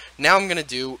number. Now I'm going to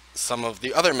do some of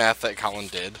the other math that Colin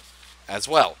did as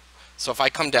well. So if I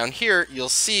come down here, you'll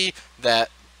see that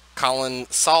Colin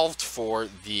solved for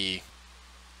the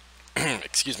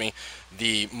excuse me,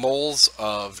 the moles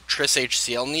of tris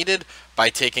HCl needed by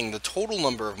taking the total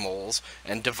number of moles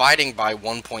and dividing by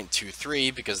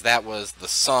 1.23 because that was the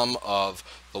sum of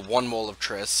the 1 mole of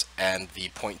tris and the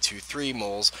 0.23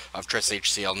 moles of tris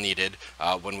HCl needed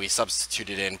when we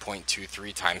substituted in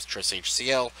 0.23 times tris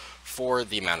HCl for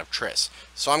the amount of tris.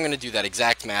 So I'm going to do that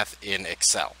exact math in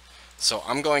Excel. So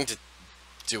I'm going to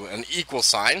do an equal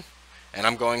sign, and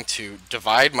I'm going to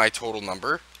divide my total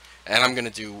number, and I'm going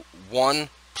to do 1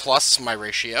 plus my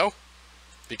ratio,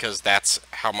 because that's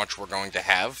how much we're going to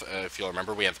have. If you'll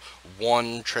remember, we have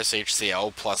 1 tris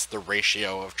HCl plus the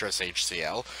ratio of tris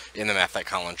HCl in the math that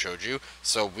Colin showed you.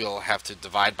 So we'll have to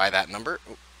divide by that number.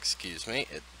 Ooh, excuse me,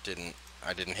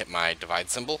 I didn't hit my divide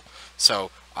symbol.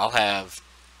 So I'll have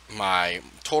my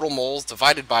total moles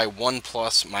divided by 1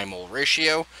 plus my mole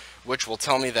ratio, which will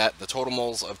tell me that the total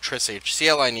moles of tris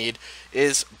HCl I need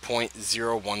is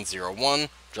 0.0101,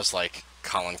 just like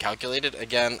Colin calculated.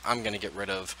 Again, I'm going to get rid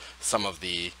of some of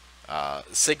the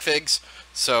sig figs.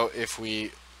 So if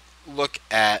we look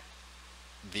at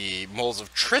the moles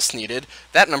of tris needed,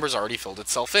 that number's already filled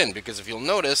itself in, because if you'll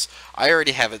notice, I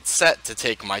already have it set to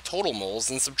take my total moles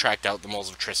and subtract out the moles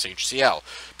of tris HCl.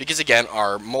 Because again,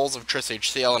 our moles of tris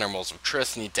HCl and our moles of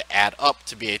tris need to add up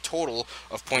to be a total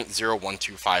of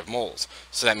 0.0125 moles.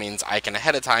 So that means I can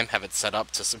ahead of time have it set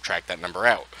up to subtract that number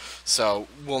out. So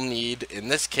we'll need, in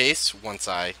this case, once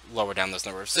I lower down this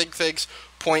number of sig figs,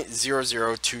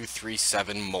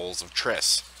 0.00237 moles of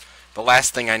tris. The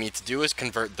last thing I need to do is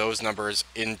convert those numbers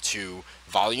into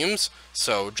volumes.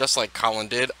 So just like Colin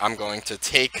did, I'm going to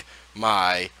take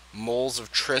my moles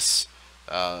of tris.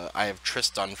 I have tris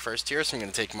done first here, so I'm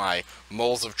going to take my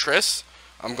moles of tris.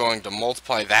 I'm going to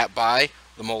multiply that by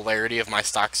the molarity of my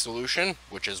stock solution,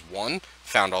 which is 1,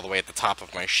 found all the way at the top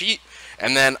of my sheet.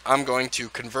 And then I'm going to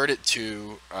convert it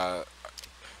to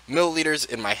milliliters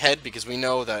in my head, because we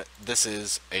know that this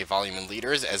is a volume in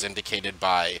liters as indicated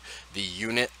by the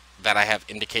unit that I have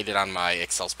indicated on my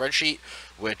Excel spreadsheet,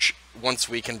 which once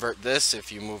we convert this,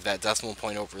 if you move that decimal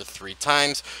point over 3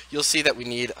 times, you'll see that we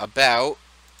need about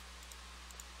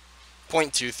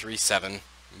 0.237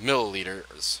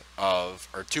 milliliters of,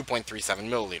 or 2.37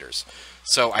 milliliters.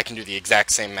 So I can do the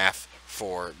exact same math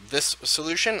for this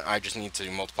solution. I just need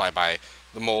to multiply by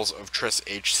the moles of tris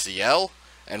HCl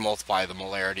and multiply the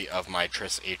molarity of my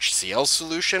tris HCl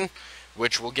solution,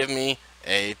 which will give me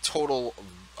a total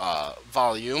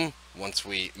volume, once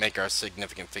we make our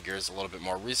significant figures a little bit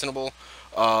more reasonable,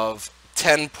 of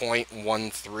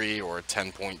 10.13 or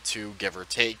 10.2, give or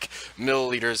take,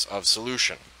 milliliters of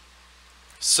solution.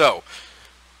 So,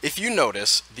 if you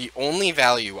notice, the only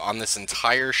value on this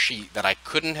entire sheet that I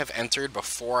couldn't have entered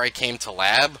before I came to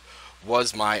lab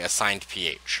was my assigned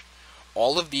pH.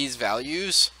 All of these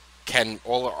values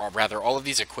all of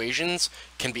these equations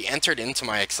can be entered into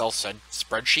my Excel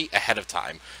spreadsheet ahead of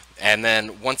time. And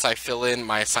then once I fill in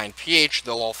my assigned pH,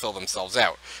 they'll all fill themselves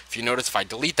out. If you notice, if I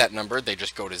delete that number, they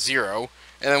just go to 0.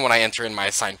 And then when I enter in my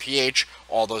assigned pH,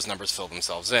 all those numbers fill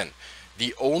themselves in.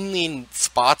 The only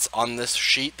spots on this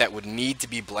sheet that would need to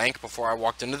be blank before I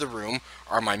walked into the room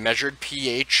are my measured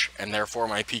pH, and therefore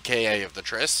my pKa of the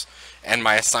tris, and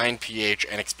my assigned pH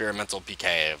and experimental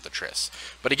pKa of the tris.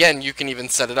 But again, you can even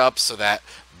set it up so that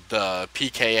the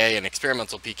pKa and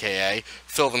experimental pKa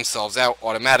fill themselves out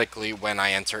automatically when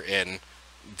I enter in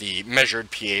the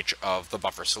measured pH of the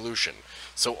buffer solution.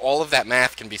 So all of that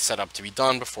math can be set up to be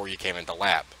done before you came into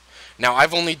lab. Now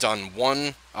I've only done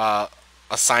one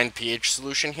assigned pH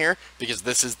solution here, because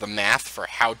this is the math for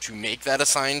how to make that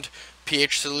assigned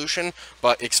pH solution,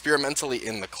 but experimentally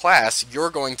in the class, you're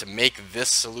going to make this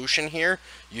solution here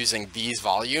using these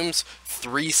volumes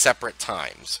 3 separate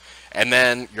times. And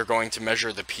then you're going to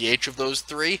measure the pH of those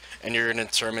 3, and you're going to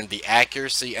determine the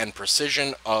accuracy and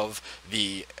precision of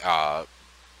the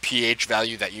pH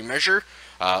value that you measure.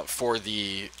 For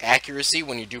the accuracy,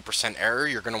 when you do percent error,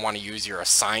 you're going to want to use your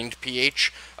assigned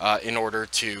pH in order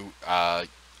to,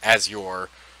 as your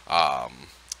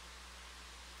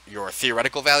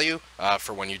theoretical value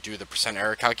for when you do the percent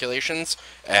error calculations,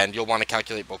 and you'll want to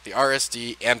calculate both the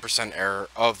RSD and percent error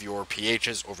of your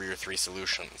pHs over your 3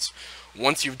 solutions.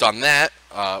 Once you've done that,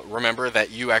 remember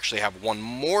that you actually have one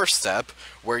more step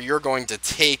where you're going to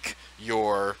take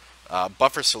your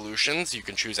buffer solutions, you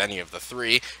can choose any of the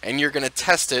 3, and you're going to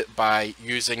test it by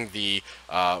using the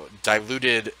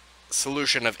diluted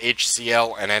solution of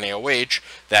HCl and NaOH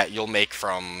that you'll make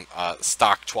from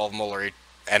stock 12 molar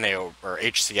NaO or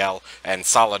HCl and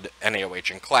solid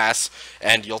NaOH in class,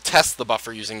 and you'll test the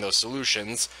buffer using those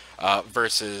solutions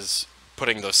versus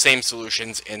putting those same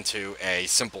solutions into a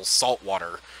simple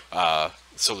saltwater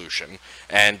solution.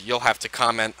 And you'll have to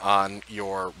comment on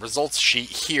your results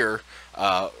sheet here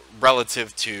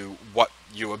relative to what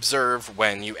you observe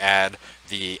when you add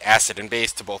the acid and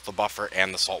base to both the buffer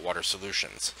and the saltwater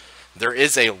solutions. There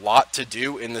is a lot to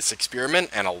do in this experiment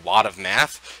and a lot of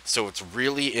math, so it's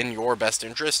really in your best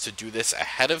interest to do this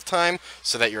ahead of time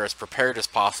so that you're as prepared as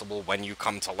possible when you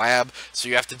come to lab. So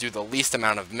you have to do the least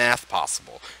amount of math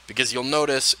possible, because you'll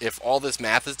notice if all this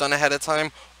math is done ahead of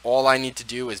time, all I need to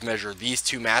do is measure these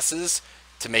 2 masses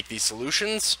to make these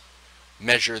solutions,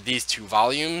 measure these 2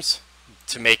 volumes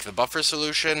to make the buffer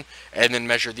solution, and then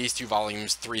measure these 2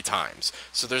 volumes 3 times.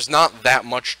 So there's not that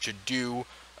much to do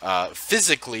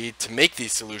physically to make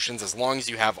these solutions, as long as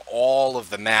you have all of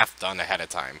the math done ahead of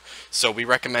time. So we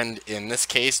recommend in this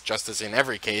case, just as in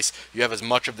every case, you have as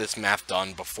much of this math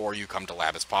done before you come to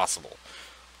lab as possible.